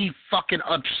 because he fucking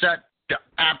upset the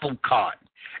apple cart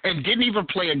and didn't even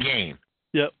play a game.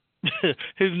 Yep.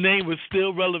 His name was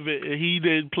still relevant, and he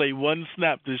didn't play one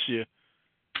snap this year.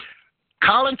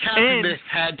 Colin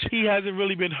Kaepernick he hasn't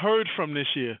really been heard from this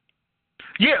year.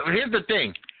 Yeah, here's the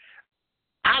thing.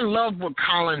 I love what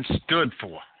Colin stood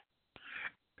for,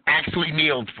 actually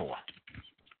kneeled for.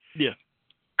 Yeah.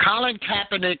 Colin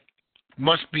Kaepernick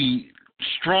must be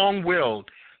strong-willed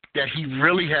that he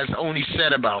really has only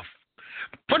said about.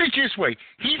 Put it this way.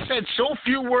 He said so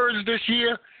few words this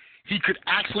year, he could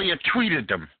actually have tweeted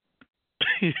them.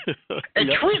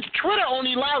 And Twitter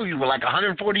only allows you, like,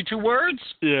 142 words?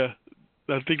 Yeah.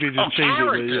 I think they just changed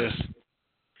it. Yeah.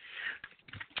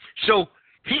 So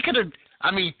he could have,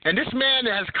 I mean, and this man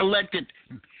has collected,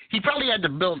 he probably had to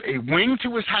build a wing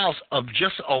to his house of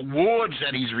just awards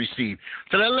that he's received.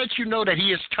 So that lets you know that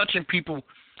he is touching people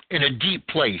in a deep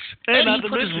place. And he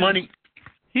put his money.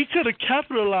 He could have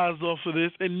capitalized off of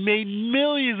this and made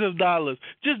millions of dollars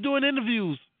just doing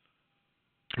interviews.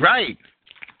 Right.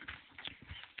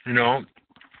 You know.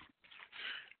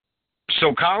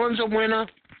 So Colin's a winner.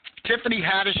 Tiffany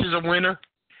Haddish is a winner.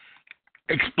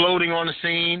 Exploding on the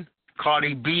scene.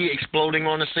 Cardi B exploding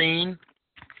on the scene.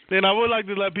 And I would like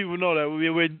to let people know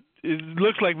that it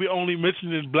looks like we're only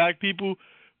mentioning black people,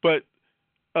 but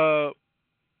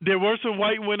there were some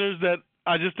white winners that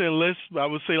I just didn't list. I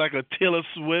would say like a Taylor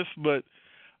Swift, but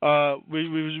I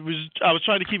was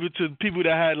trying to keep it to people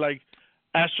that had like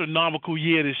astronomical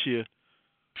year this year.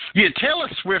 Yeah, Taylor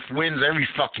Swift wins every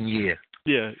fucking year.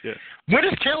 Yeah. When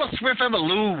does Taylor Swift ever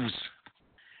lose?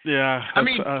 Yeah. I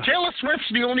mean, Taylor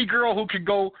Swift's the only girl who could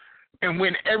go and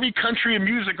win every country and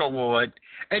music award,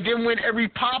 and then win every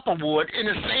pop award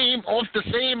off the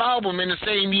same album in the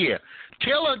same year.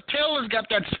 Taylor's got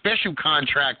that special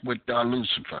contract with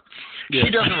Lucifer. Yeah. She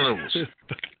doesn't lose.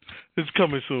 It's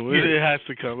coming soon. Yeah. It has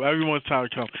to come. Everyone's time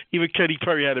to come. Even Katy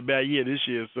Perry had a bad year this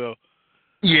year, so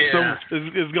yeah,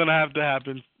 it's gonna have to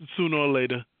happen sooner or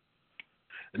later.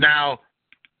 Now,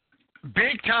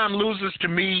 big time losers to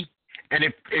me, and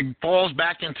it falls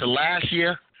back into last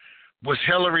year, was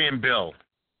Hillary and Bill.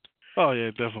 Oh yeah,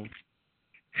 definitely.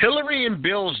 Hillary and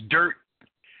Bill's dirt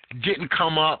didn't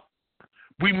come up,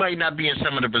 we might not be in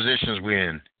some of the positions we're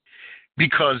in.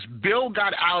 Because Bill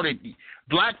got outed.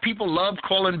 Black people loved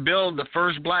calling Bill the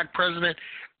first black president,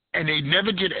 and they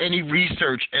never did any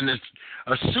research. And as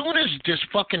soon as this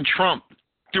fucking Trump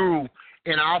threw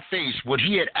in our face what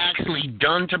he had actually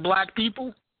done to black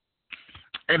people,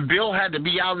 and Bill had to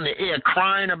be out in the air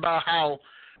crying about how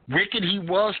wicked he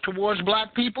was towards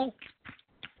black people,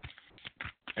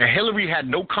 and Hillary had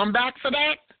no comeback for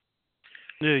that.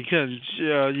 Yeah, you can.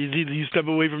 You step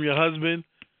away from your husband,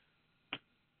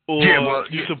 or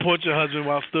you support your husband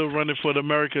while still running for the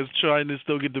Americas, trying to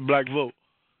still get the black vote.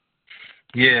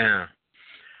 Yeah.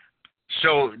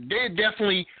 So they're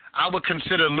definitely, I would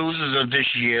consider losers of this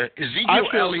year. Ezekiel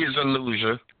Elliott is a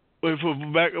loser.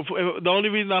 The only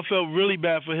reason I felt really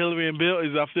bad for Hillary and Bill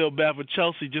is I feel bad for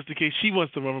Chelsea, just in case she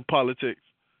wants to run for politics.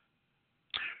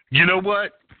 You know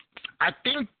what? I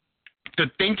think the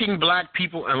thinking black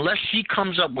people, unless she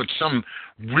comes up with some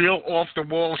real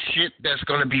off-the-wall shit that's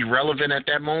going to be relevant at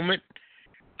that moment,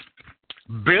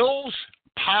 Bill's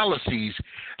policies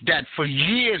that for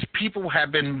years people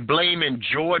have been blaming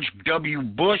George W.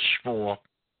 Bush for,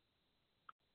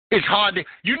 it's hard to,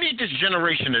 you need this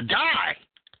generation to die.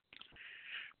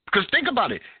 Because think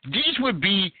about it. These would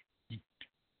be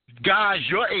guys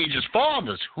your age as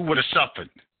fathers who would have suffered.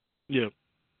 Yeah.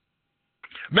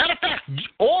 Matter of fact,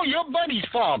 all your buddies'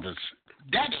 fathers,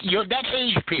 that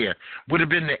age pair would have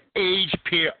been the age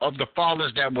pair of the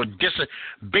fathers that were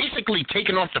basically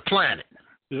taken off the planet.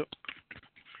 Yep.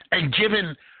 And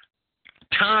given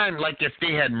time like if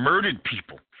they had murdered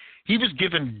people. He was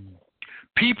giving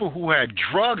people who had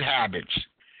drug habits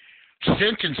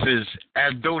sentences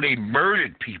as though they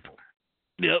murdered people.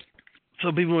 Yep.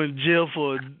 Some people in jail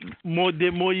for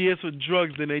did more years for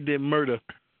drugs than they did murder.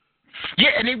 Yeah,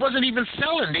 and they wasn't even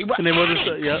selling. They were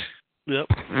addicts. Yep.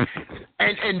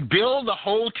 And Bill the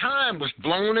whole time was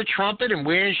blowing a trumpet and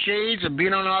wearing shades and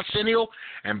being on Arsenio,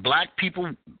 and black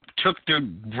people took the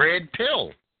red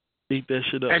pill. Eat that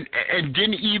shit up. And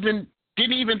didn't even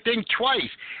think twice.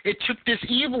 It took this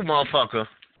evil motherfucker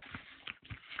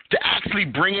to actually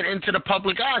bring it into the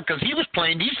public eye, because he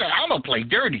said, I'm going to play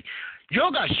dirty. You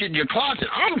got shit in your closet.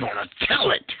 I'm going to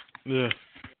tell it. Yeah.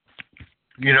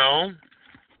 You know?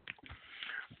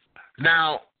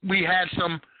 Now, we had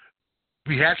some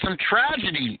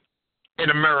tragedy in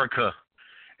America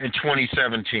in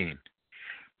 2017.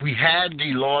 We had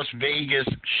the Las Vegas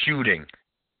shooting.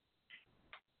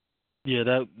 Yeah,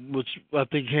 that, which I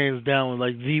think hands down was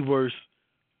like the worst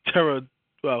terror.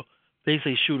 Well, they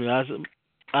say shooting.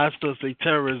 I still say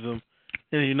terrorism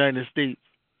in the United States.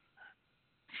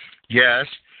 Yes.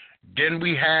 Then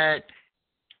we had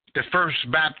the First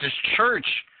Baptist Church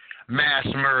mass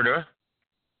murder.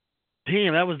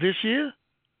 Damn, that was this year?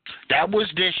 That was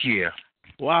this year.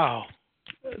 Wow.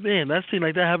 Man, that seemed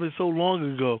like that happened so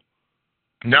long ago.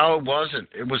 No, it wasn't.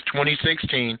 It was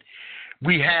 2016.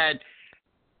 We had,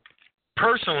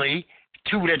 personally,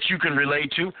 two that you can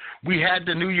relate to. We had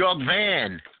the New York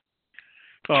van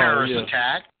terrorist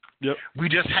attack. Yep. We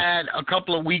just had a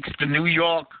couple of weeks the New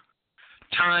York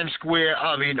Grand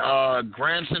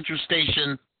Central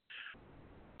Station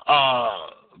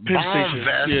bomb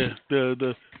vest. Yeah,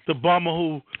 the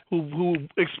bomber who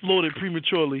exploded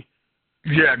prematurely.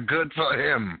 Yeah, good for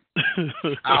him.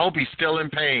 I hope he's still in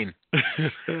pain.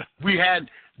 We had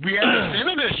the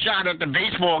senator shot at the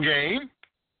baseball game.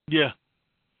 Yeah.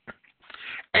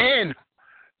 And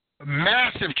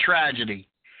massive tragedy.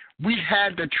 We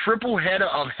had the triple header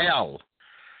of hell.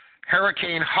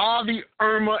 Hurricane Harvey,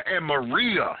 Irma, and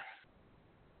Maria.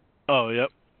 Oh,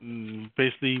 yep.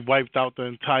 Basically wiped out the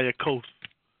entire coast.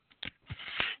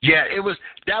 Yeah,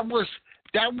 that was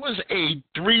a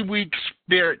 3-week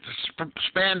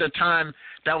span of time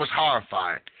that was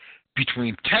horrifying.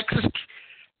 Between Texas,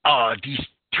 these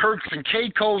Turks and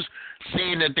Caicos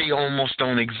saying that they almost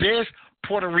don't exist,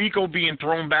 Puerto Rico being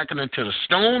thrown back into the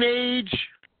Stone Age.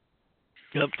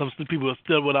 Yep, some people are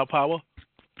still without power.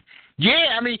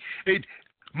 Yeah,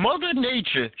 Mother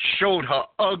Nature showed her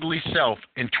ugly self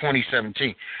in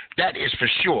 2017. That is for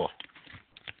sure.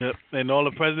 Yep. And all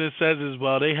the president says is,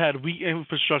 well, they had weak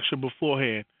infrastructure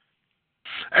beforehand.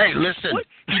 Hey, listen.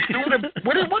 He threw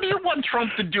what do you want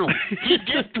Trump to do? He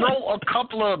did throw a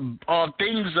couple of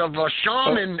things of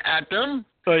shaman at them.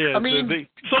 Oh yeah. I mean,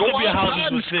 go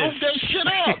outside and scoop that shit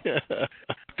up.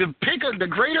 The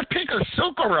greater picker,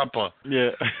 silker upper. Yeah.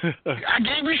 I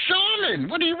gave you shaman.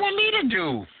 What do you want me to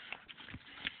do?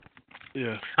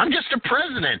 Yeah. I'm just the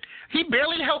president. He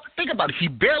barely helped. Think about it. He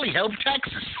barely helped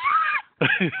Texas.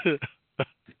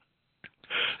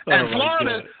 And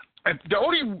Florida. The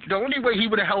only way he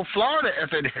would have helped Florida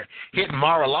if it hit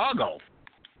Mar-a-Lago.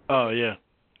 Oh yeah,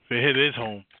 if it hit his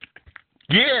home.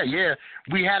 Yeah.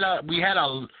 We had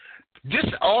a. This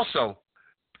also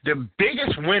the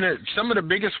biggest winner. Some of the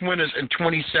biggest winners in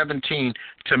 2017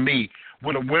 to me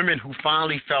were the women who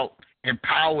finally felt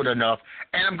empowered enough.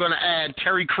 And I'm going to add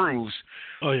Terry Crews.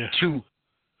 Oh yeah. To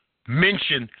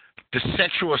mention the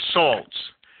sexual assaults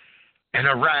and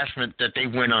harassment that they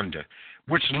went under,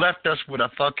 which left us with a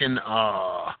fucking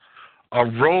a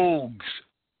rogues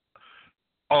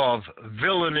of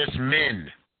villainous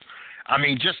men. I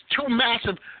mean, just too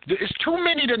massive. It's too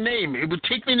many to name. It would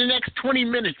take me the next 20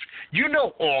 minutes. You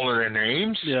know all of their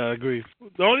names. Yeah, I agree.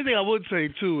 The only thing I would say,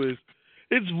 too, is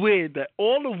it's weird that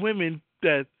all the women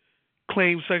that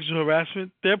claim sexual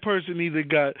harassment, their person either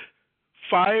got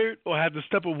fired or had to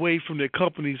step away from their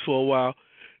companies for a while.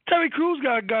 Terry Crews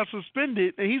got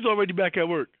suspended, and he's already back at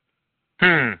work.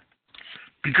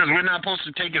 Because we're not supposed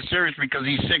to take it serious because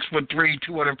he's 6'3",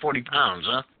 240 pounds,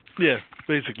 huh? Yeah,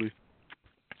 basically.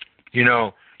 You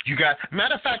know, you got.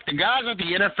 Matter of fact, the guys at the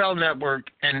NFL Network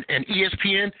and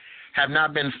ESPN have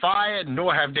not been fired,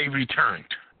 nor have they returned.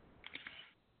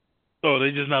 Oh,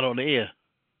 they're just not on the air.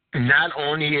 Not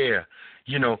on the air.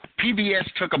 You know, PBS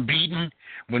took a beating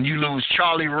when you lose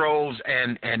Charlie Rose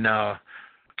and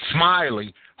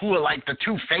Smiley, who are like the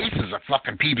two faces of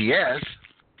fucking PBS.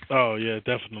 Oh, yeah,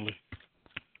 definitely.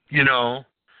 You know,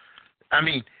 I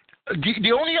mean,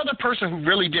 the only other person who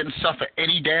really didn't suffer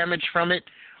any damage from it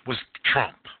was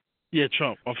Trump. Yeah,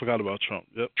 Trump. I forgot about Trump.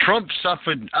 Yep. Trump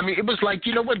suffered. I mean, it was like,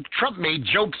 you know what? Trump made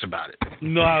jokes about it. You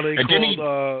know how they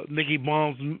called Nikki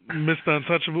Bombs Mr.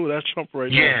 Untouchable? That's Trump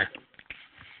right now.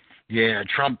 Yeah,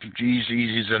 Trump,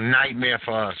 he's a nightmare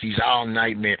for us. He's our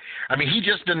nightmare. I mean, he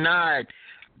just denied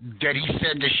that he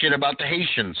said the shit about the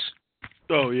Haitians.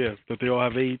 Oh, yeah, that they all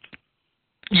have AIDS.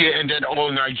 Yeah, and that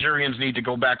all Nigerians need to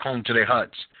go back home to their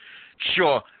huts.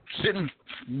 Sure, sitting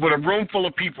with a room full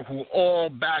of people who all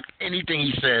back anything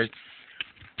he says.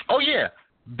 Oh, yeah,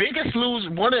 biggest loser,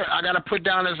 one I got to put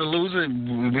down as a loser,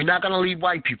 we're not going to leave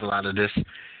white people out of this,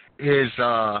 is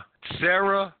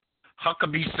Sarah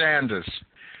Huckabee Sanders.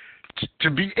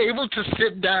 To be able to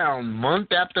sit down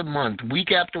month after month,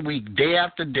 week after week, day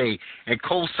after day, and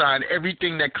co-sign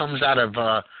everything that comes out of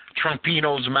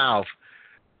Trumpino's mouth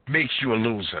makes you a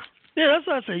loser. Yeah, that's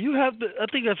what I say. You have to. I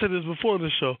think I said this before in the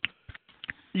show.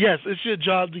 Yes, it's your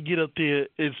job to get up there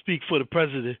and speak for the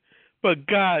president. But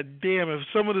god damn, if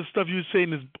some of the stuff you're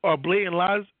saying are blatant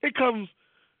lies, it comes.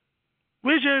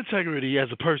 Where's your integrity as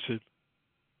a person?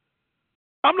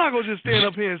 I'm not going to just stand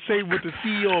up here and say what the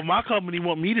CEO of my company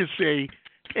want me to say,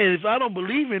 and if I don't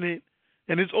believe in it,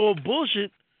 and it's all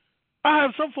bullshit, I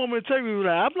have some form of integrity.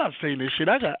 Like, I'm not saying this shit.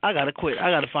 I got to quit. I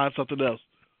got to find something else.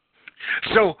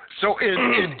 So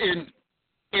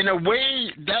in a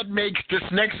way, that makes this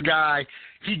next guy,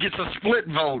 he gets a split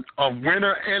vote of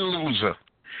winner and loser.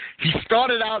 He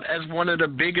started out as one of the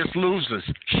biggest losers,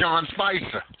 Sean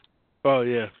Spicer. Oh,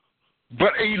 yeah.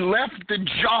 But he left the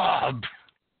job.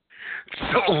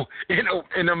 So,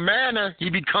 in a manner, he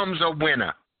becomes a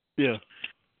winner. Yeah.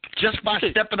 Just by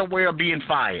stepping away or being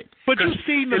fired. But you've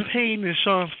seen the pain in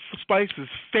Sean Spicer's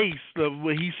face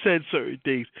when he said certain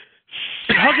things.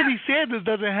 Huckabee Sanders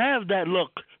doesn't have that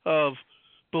look of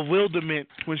bewilderment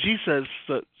when she says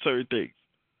certain things.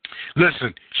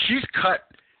 Listen, she's cut.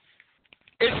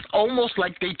 It's almost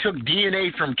like they took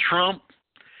DNA from Trump.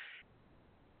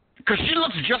 Because she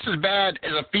looks just as bad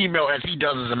as a female as he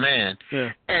does as a man. Yeah.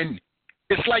 And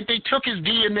it's like they took his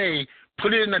DNA,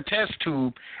 put it in a test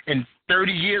tube, and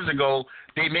 30 years ago,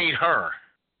 they made her.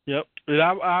 Yep. And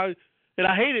I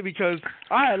hate it because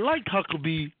I had liked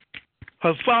Huckabee,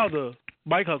 her father,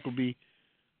 Mike Huckabee,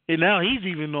 and now he's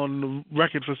even on the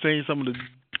record for saying some of the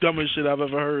dumbest shit I've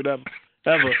ever heard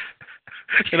ever.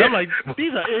 And I'm like,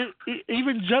 these are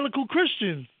evangelical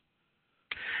Christians.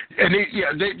 And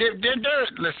they're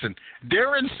listen,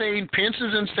 they're insane. Pence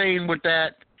is insane with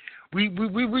that. We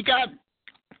got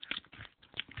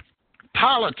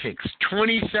politics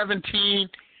 2017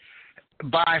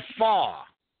 by far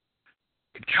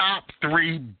top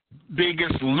 3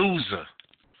 biggest loser.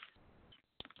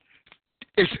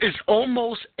 It's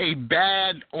almost a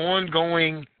bad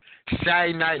ongoing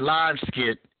Saturday Night Live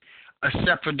skit,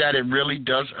 except for that it really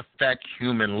does affect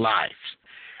human lives.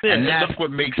 Yeah, and that's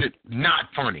what makes it not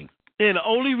funny. And the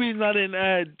only reason I didn't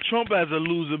add Trump as a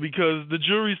loser because the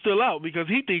jury's still out because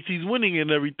he thinks he's winning and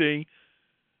everything.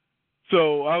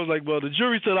 So I was like, well, the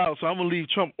jury's still out, so I'm going to leave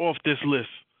Trump off this list.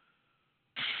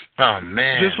 Oh,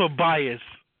 man. Just for bias.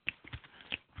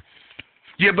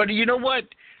 Yeah, but you know what?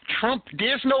 Trump,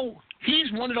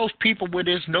 he's one of those people where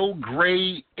there's no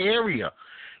gray area.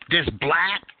 There's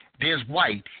black, there's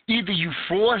white. Either you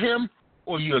for him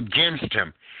or you're against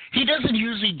him. He doesn't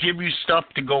usually give you stuff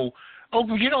to go, oh,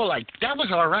 like, that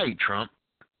was all right, Trump.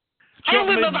 I don't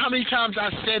remember how many times I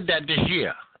said that this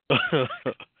year.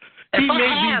 He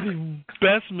may be the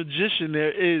best magician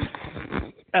there is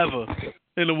ever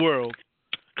in the world.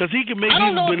 Because he can make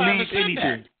you believe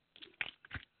anything.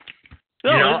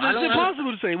 No, it's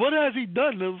impossible to say. What has he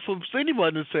done for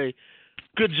anyone to say,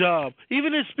 good job?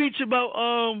 Even his speech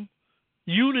about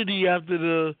unity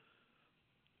after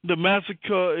the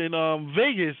massacre in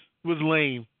Vegas was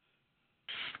lame.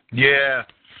 Yeah.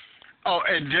 Oh,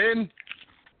 and then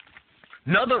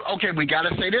we got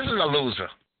to say this is a loser.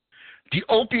 The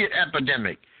opiate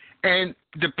epidemic and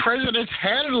the president's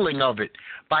handling of it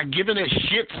by giving a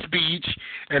shit speech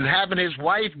and having his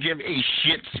wife give a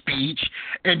shit speech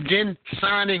and then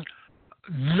signing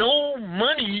no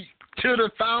money to the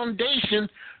foundation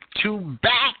to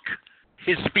back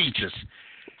his speeches.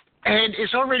 And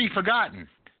it's already forgotten.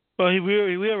 Well,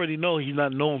 we already know he's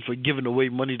not known for giving away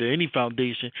money to any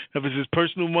foundation, if it's his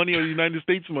personal money or United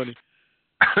States money.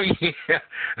 Yeah.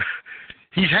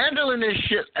 He's handling this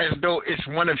shit as though it's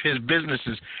one of his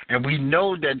businesses, and we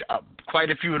know that quite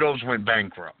a few of those went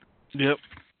bankrupt. Yep.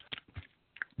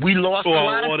 We lost a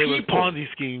lot of people. Or they were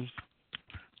Ponzi schemes.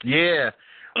 Yeah.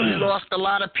 We lost a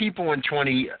lot of people in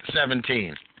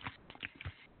 2017.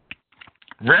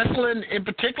 Wrestling, in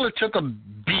particular, took a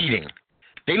beating.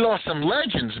 They lost some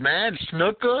legends, man.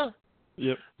 Snooker,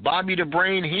 yep. Bobby the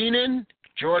Brain Heenan,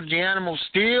 George the Animal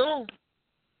Steele.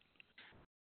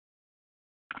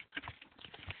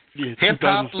 Yeah,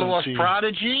 hip-hop lost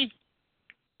Prodigy.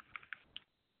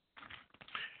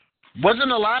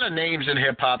 Wasn't a lot of names in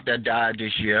hip-hop that died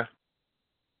this year.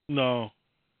 No.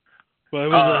 But it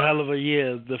was a hell of a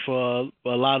year for a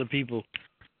lot of people.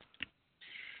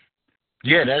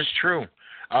 Yeah, that's true.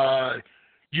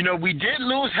 We did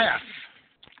lose Hef.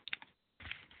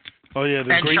 Oh, yeah,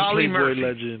 the great Charlie Playboy Murphy.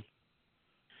 legend.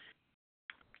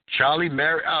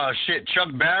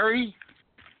 Chuck Berry.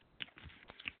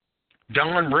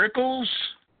 Don Rickles.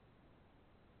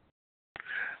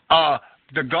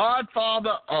 The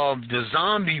godfather of the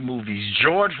zombie movies,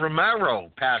 George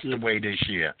Romero, passed away this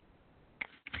year.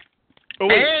 Oh,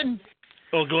 wait.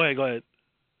 Go ahead.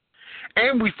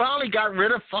 And we finally got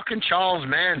rid of fucking Charles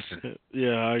Manson.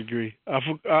 Yeah, I agree.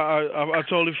 I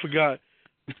totally forgot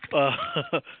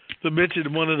to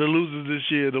mention one of the losers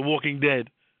this year, The Walking Dead.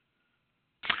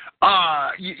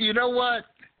 You know what?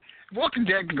 Walking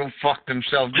Dead can go fuck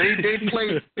themselves. They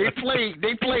play.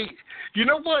 You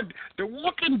know what? The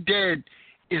Walking Dead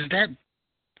is that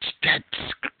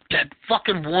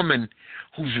fucking woman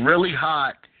who's really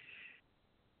hot.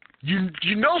 You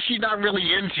know she's not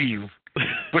really into you,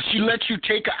 but she lets you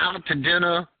take her out to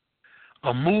dinner,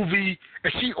 a movie,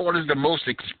 and she orders the most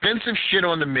expensive shit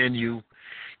on the menu.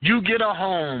 You get her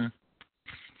home,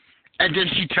 and then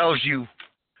she tells you,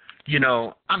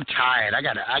 I'm tired. I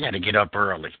gotta get up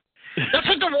early. That's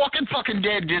what The Walking fucking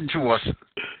Dead did to us.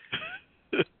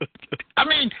 I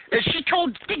mean,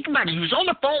 think about it, he was on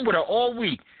the phone with her all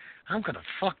week. I'm going to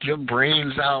fuck your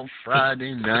brains out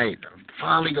Friday night. I'm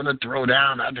finally going to throw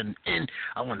down. I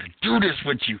want to do this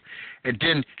with you. And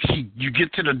then you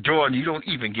get to the door and you don't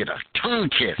even get a tongue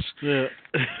kiss. Yeah.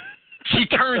 She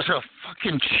turns her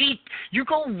fucking cheek. You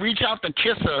go reach out to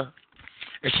kiss her,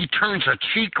 and she turns her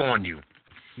cheek on you.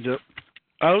 Yep.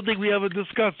 I don't think we ever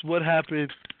discussed what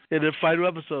happened in the final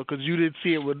episode because you didn't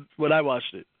see it when I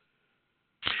watched it.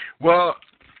 Well,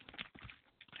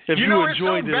 if you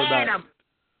enjoyed it or not.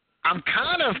 I'm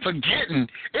kind of forgetting.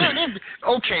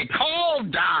 Okay, Carl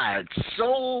died.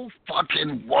 So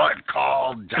fucking what?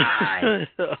 Carl died.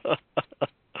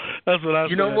 That's what I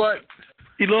said. You know what?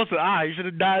 He lost an eye. He should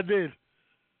have died then.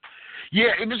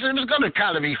 Yeah, it was going to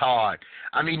kind of be hard.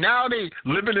 I mean, now they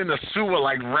living in a sewer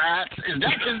like rats. Is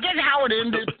that how it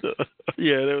ended?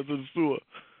 Yeah, they was in the sewer.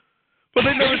 But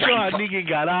they never showed how Negan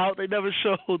got out. They never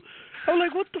showed. I'm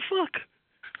like, what the fuck?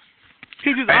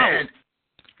 He just out.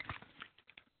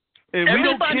 And we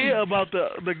don't care about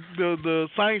the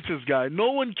scientist guy.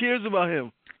 No one cares about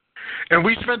him. And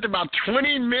we spent about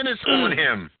 20 minutes on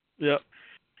him. Yep.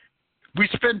 We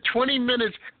spent 20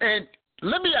 minutes, and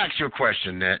let me ask you a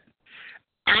question, Ned.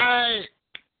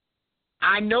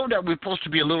 I know that we're supposed to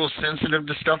be a little sensitive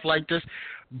to stuff like this,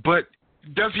 but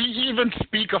does he even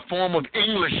speak a form of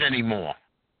English anymore?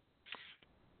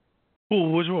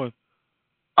 Who? Which one?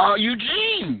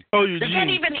 Eugene. Oh, Eugene. Is that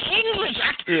even English?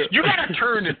 Yeah. You gotta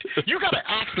turn it. You gotta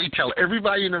actually tell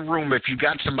everybody in the room if you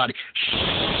got somebody,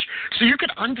 shh, so you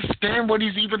can understand what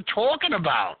he's even talking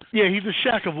about. Yeah, he's a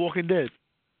Shaq of Walking Dead.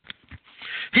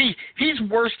 He's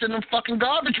worse than them fucking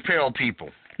garbage pail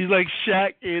people. He's like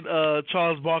Shaq and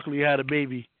Charles Barkley had a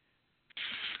baby.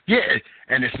 Yeah,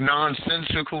 and it's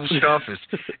nonsensical stuff.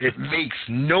 It makes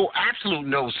absolute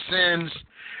no sense.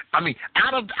 I mean,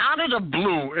 out of the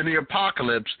blue in the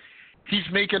apocalypse, he's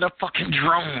making a fucking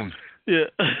drone. Yeah.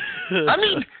 I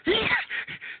mean,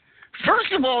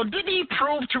 first of all, didn't he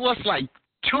prove to us like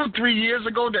 2-3 years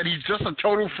ago that he's just a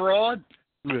total fraud?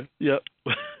 Yeah. Yep.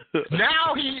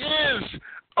 Now he is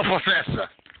a professor.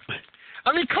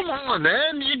 I mean, come on,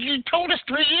 man. You told us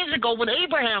 3 years ago when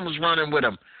Abraham was running with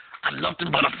him, I'm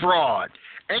nothing but a fraud.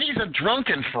 And he's a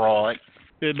drunken fraud.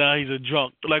 And now he's a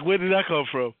drunk. Like, where did that come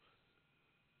from?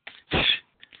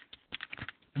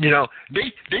 You know,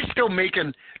 they still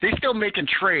making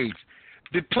trades.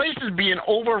 The place is being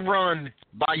overrun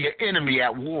by your enemy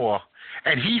at war,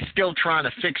 and he's still trying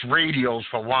to fix radios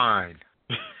for wine.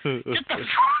 Get the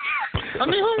fuck. I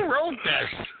mean, who wrote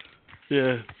this?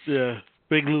 Yeah.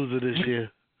 Big loser this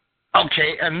year.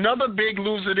 Okay, another big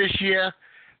loser this year,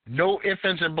 no ifs,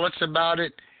 ands, and buts about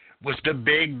it, was the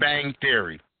Big Bang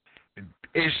Theory.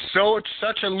 It's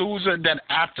such a loser that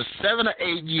after 7 or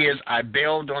 8 years, I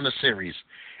bailed on the series.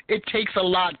 It takes a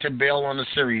lot to bail on a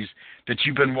series that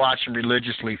you've been watching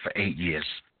religiously for 8 years.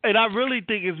 And I really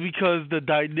think it's because the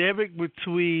dynamic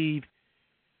between...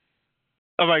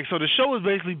 All right, so the show is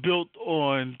basically built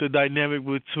on the dynamic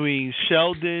between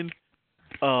Sheldon...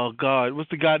 Oh God, what's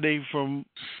the guy name from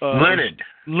Leonard?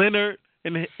 Leonard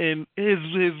and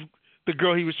the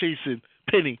girl he was chasing,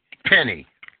 Penny.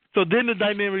 So then the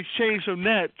dynamics changed from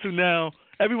that to now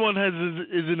everyone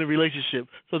is in a relationship.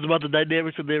 So it's about the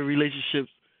dynamics of their relationships.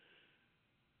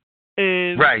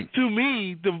 And right. To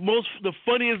me, the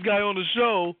funniest guy on the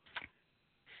show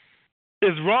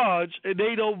is Raj, and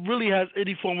they don't really have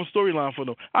any form of storyline for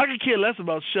them. I could care less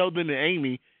about Sheldon and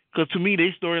Amy. Because to me,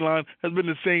 their storyline has been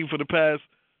the same for the past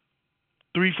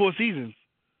 3-4 seasons.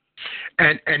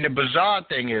 And the bizarre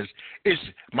thing is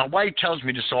my wife tells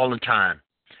me this all the time.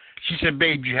 She said,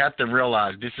 babe, you have to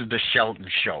realize this is the Sheldon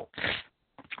show.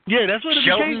 Yeah, that's what it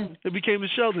became. It became the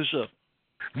Sheldon show.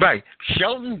 Right.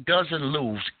 Sheldon doesn't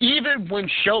lose, even when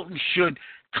Sheldon should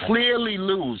clearly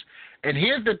lose. And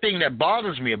here's the thing that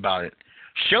bothers me about it.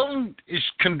 Sheldon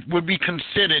would be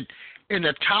considered in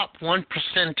the top 1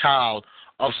 percentile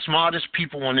of smartest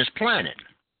people on this planet.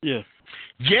 Yeah.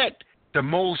 Yet, the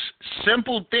most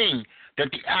simple thing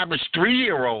that the average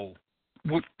 3-year-old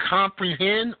would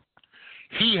comprehend,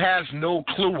 he has no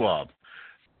clue of.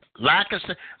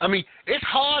 It's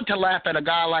hard to laugh at a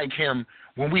guy like him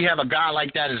when we have a guy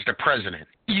like that as the president.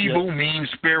 Evil,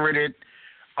 mean-spirited,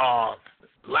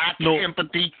 lack of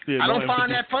empathy. Yeah, I don't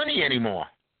find that funny anymore.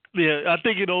 Yeah, I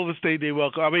think it overstayed their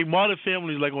welcome. I mean, Modern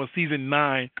Family is like on season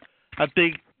 9. I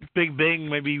think Big Bang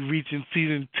may be reaching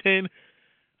season 10.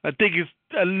 I think it's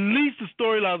at least the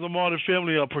storylines of Modern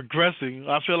Family are progressing.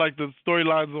 I feel like the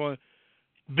storylines on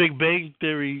Big Bang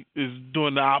Theory is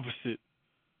doing the opposite.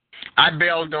 I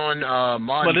bailed on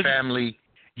Modern Family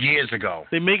years ago.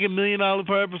 They make $1 million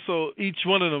per episode, each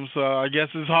one of them, so I guess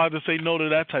it's hard to say no to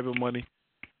that type of money.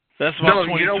 That's about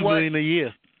 $22 million a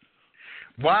year.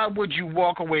 Why would you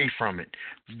walk away from it?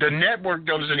 The network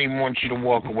doesn't even want you to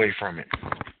walk away from it.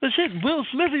 The shit, Will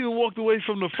Smith even walked away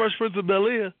from the Fresh Prince of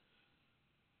Bel-Air.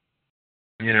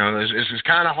 You know, it's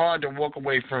kind of hard to walk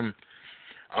away from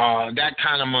that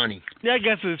kind of money. Yeah, I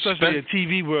guess especially in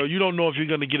TV world, you don't know if you're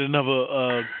going to get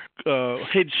another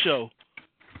hit show.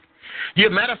 Yeah,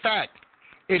 matter of fact,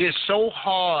 it is so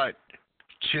hard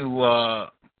to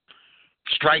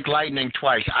strike lightning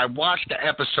twice. I watched the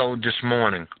episode this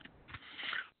morning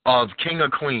of King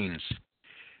of Queens,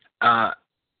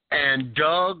 and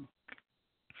Doug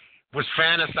was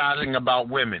fantasizing about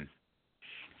women,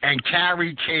 and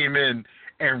Carrie came in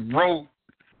and wrote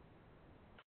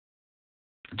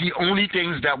the only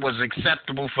things that was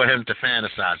acceptable for him to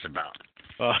fantasize about.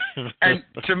 And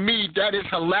to me, that is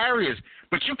hilarious.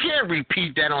 But you can't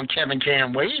repeat that on Kevin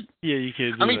Can't Wait. Yeah, you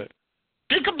can't do that.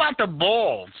 Think about the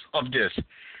balls of this.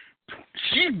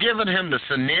 She's giving him the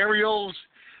scenarios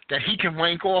that he can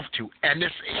wank off to, and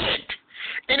that's it.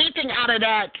 Anything out of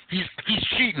that, he's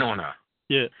cheating on her.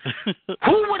 Yeah.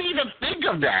 Who would even think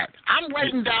of that? I'm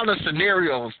writing down the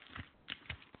scenarios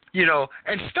You know,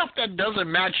 and stuff that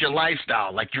doesn't match your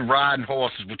lifestyle, like you riding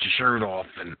horses with your shirt off,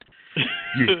 and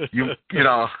you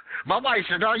know. My wife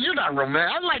said, "Oh, you're not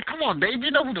romantic." I'm like, "Come on, babe,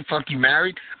 you know who the fuck you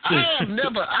married." I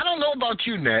don't know about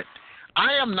you, Ned.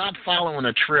 I am not following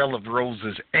a trail of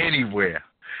roses anywhere.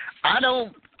 I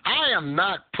am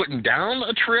not putting down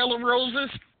a trail of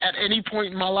roses at any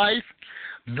point in my life,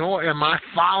 nor am I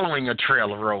following a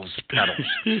trail of rose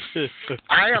petals.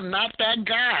 I am not that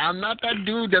guy. I'm not that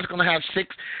dude that's going to have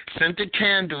 6 scented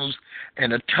candles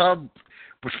and a tub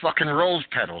with fucking rose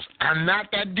petals. I'm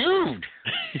not that dude.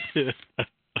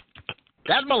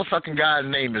 That motherfucking guy's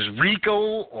name is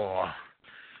Rico or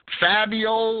Fabio,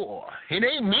 or it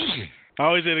ain't me. I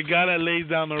always say the guy that lays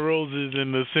down the roses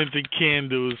and the scented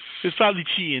candles is probably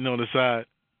cheating on the side.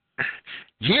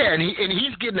 Yeah, and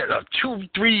he's getting 2,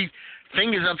 3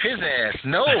 fingers up his ass.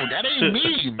 No, that ain't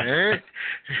me, man.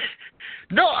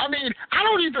 No, I mean,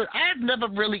 I've never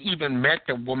really even met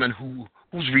the woman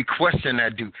who's requesting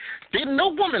that dude. No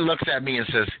woman looks at me and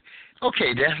says,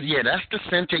 okay, that's the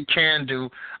scented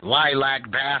candle, lilac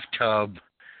bathtub,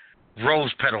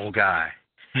 rose petal guy.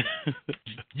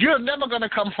 You're never going to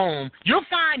come home. You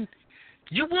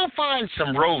will find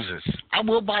some roses. I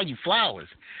will buy you flowers.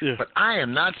 Yeah. But I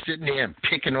am not sitting there and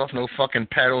picking off no fucking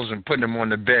petals and putting them on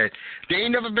the bed. There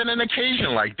ain't never been an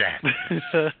occasion like that.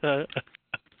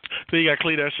 So you got to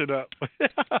clean that shit up.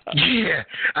 Yeah.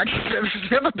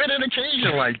 There's never been an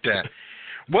occasion like that.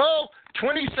 Well,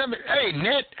 27. Hey,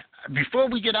 Ned, before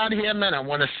we get out of here, man, I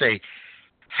want to say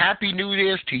Happy New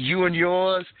Year's to you and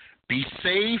yours. Be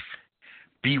safe.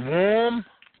 Be warm.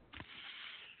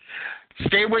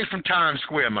 Stay away from Times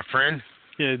Square, my friend.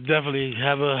 Yeah, definitely.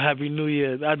 Have a Happy New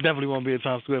Year. I definitely won't be at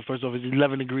Times Square. First off, it's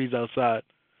 11 degrees outside.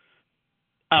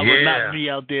 I will not be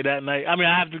out there that night. I mean,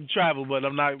 I have to travel, but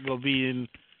I'm not going to be in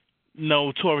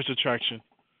no tourist attraction.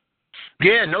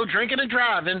 Yeah, no drinking and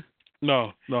driving.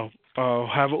 No.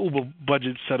 Have an Uber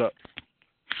budget set up.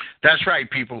 That's right,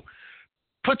 people.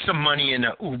 Put some money in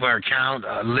the Uber account,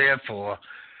 Lyft, or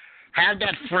have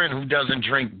that friend who doesn't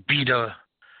drink be the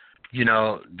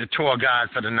tour guide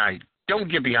for the night. Don't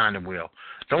get behind the wheel.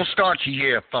 Don't start your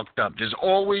year fucked up. There's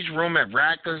always room at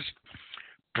Rikers,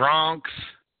 Bronx,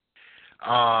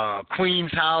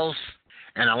 Queens House,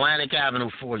 and Atlantic Avenue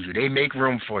for you. They make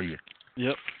room for you.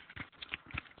 Yep.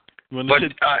 When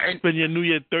spend your New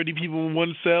Year 30 people in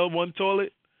one cell, one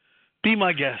toilet, be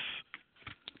my guest.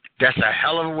 That's a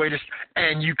hell of a way to...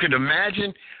 And you could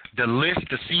imagine the list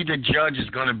to see the judge is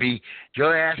going to be...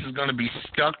 Your ass is going to be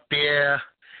stuck there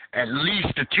at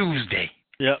least a Tuesday.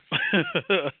 Yep.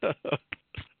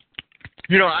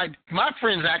 My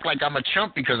friends act like I'm a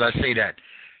chump because I say that.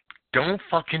 Don't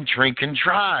fucking drink and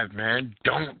drive, man.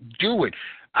 Don't do it.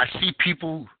 I see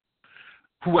people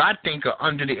who I think are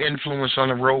under the influence on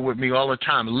the road with me all the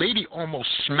time. A lady almost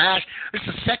smashed. It's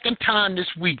the second time this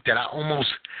week that I almost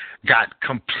got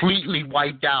completely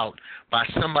wiped out by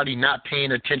somebody not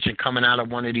paying attention coming out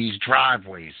of one of these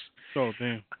driveways. Oh,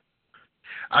 damn.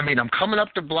 I mean, I'm coming up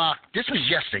the block. This was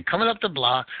yesterday. Coming up the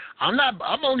block. I'm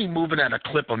only moving at a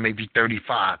clip of maybe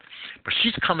 35. But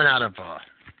she's coming out of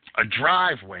a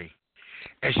driveway.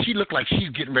 And she looked like she's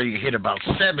getting ready to hit about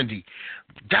 70.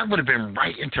 That would have been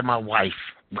right into my wife.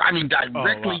 I mean,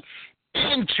 directly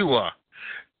into her.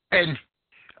 And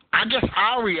I guess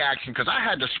our reaction, because I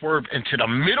had to swerve into the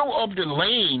middle of the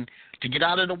lane to get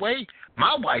out of the way,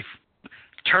 my wife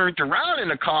turned around in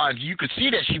the car. And you could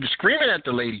see that she was screaming at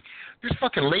the lady. This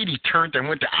fucking lady turned and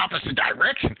went the opposite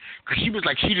direction because she was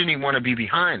like she didn't even want to be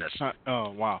behind us. Oh,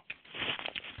 wow.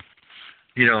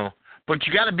 But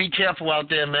you got to be careful out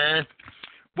there, man.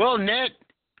 Well, Ned,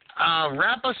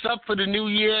 wrap us up for the new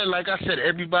year. Like I said,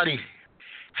 everybody,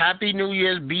 Happy New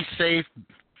Year's. Be safe.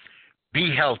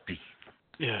 Be healthy.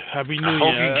 Yeah, Happy New Year.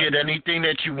 I hope you get anything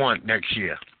that you want next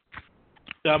year.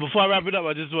 Before I wrap it up,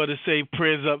 I just want to say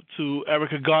prayers up to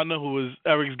Erica Gardner, who was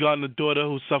Eric Gardner's daughter,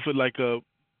 who suffered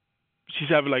she's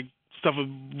having suffered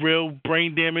real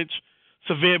brain damage,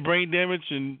 severe brain damage,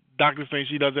 and doctors saying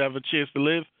she doesn't have a chance to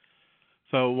live.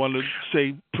 So I want to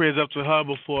say prayers up to her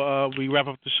before we wrap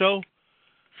up the show.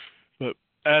 But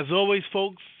as always,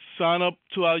 folks, sign up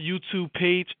to our YouTube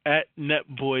page at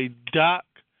NetBoyDoc.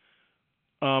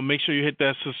 Make sure you hit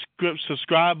that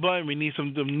subscribe button. We need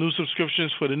some new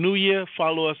subscriptions for the new year.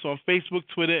 Follow us on Facebook,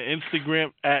 Twitter,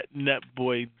 Instagram at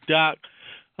NetBoyDoc.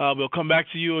 We'll come back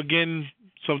to you again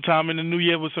sometime in the new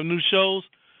year with some new shows.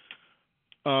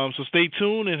 So stay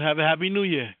tuned and have a Happy New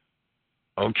Year.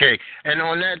 Okay. And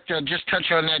on that, just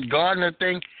touch on that Gardner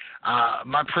thing.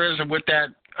 My prayers are with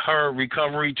her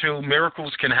recovery too.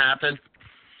 Miracles can happen.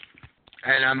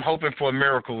 And I'm hoping for a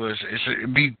miracle.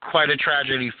 It'd be quite a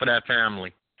tragedy for that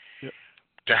family. Yep.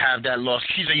 to have that loss.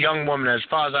 She's a young woman. As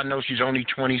far as I know, she's only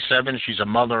 27. She's a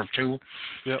mother of 2.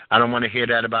 Yep. I don't want to hear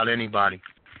that about anybody.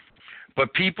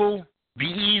 But people, be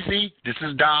easy. This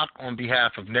is Doc on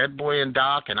behalf of Netboy and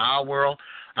Doc and Our World.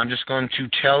 I'm just going to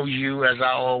tell you, as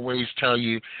I always tell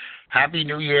you, Happy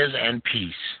New Year's and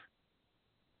peace.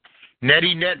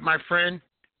 Netty Net, my friend,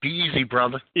 be easy,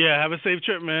 brother. Yeah, have a safe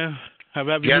trip, man. Have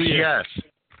a happy New Year. Yes.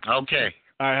 Okay.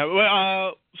 All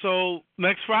right. So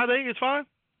next Friday is fine?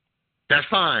 That's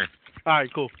fine. All right,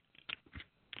 cool.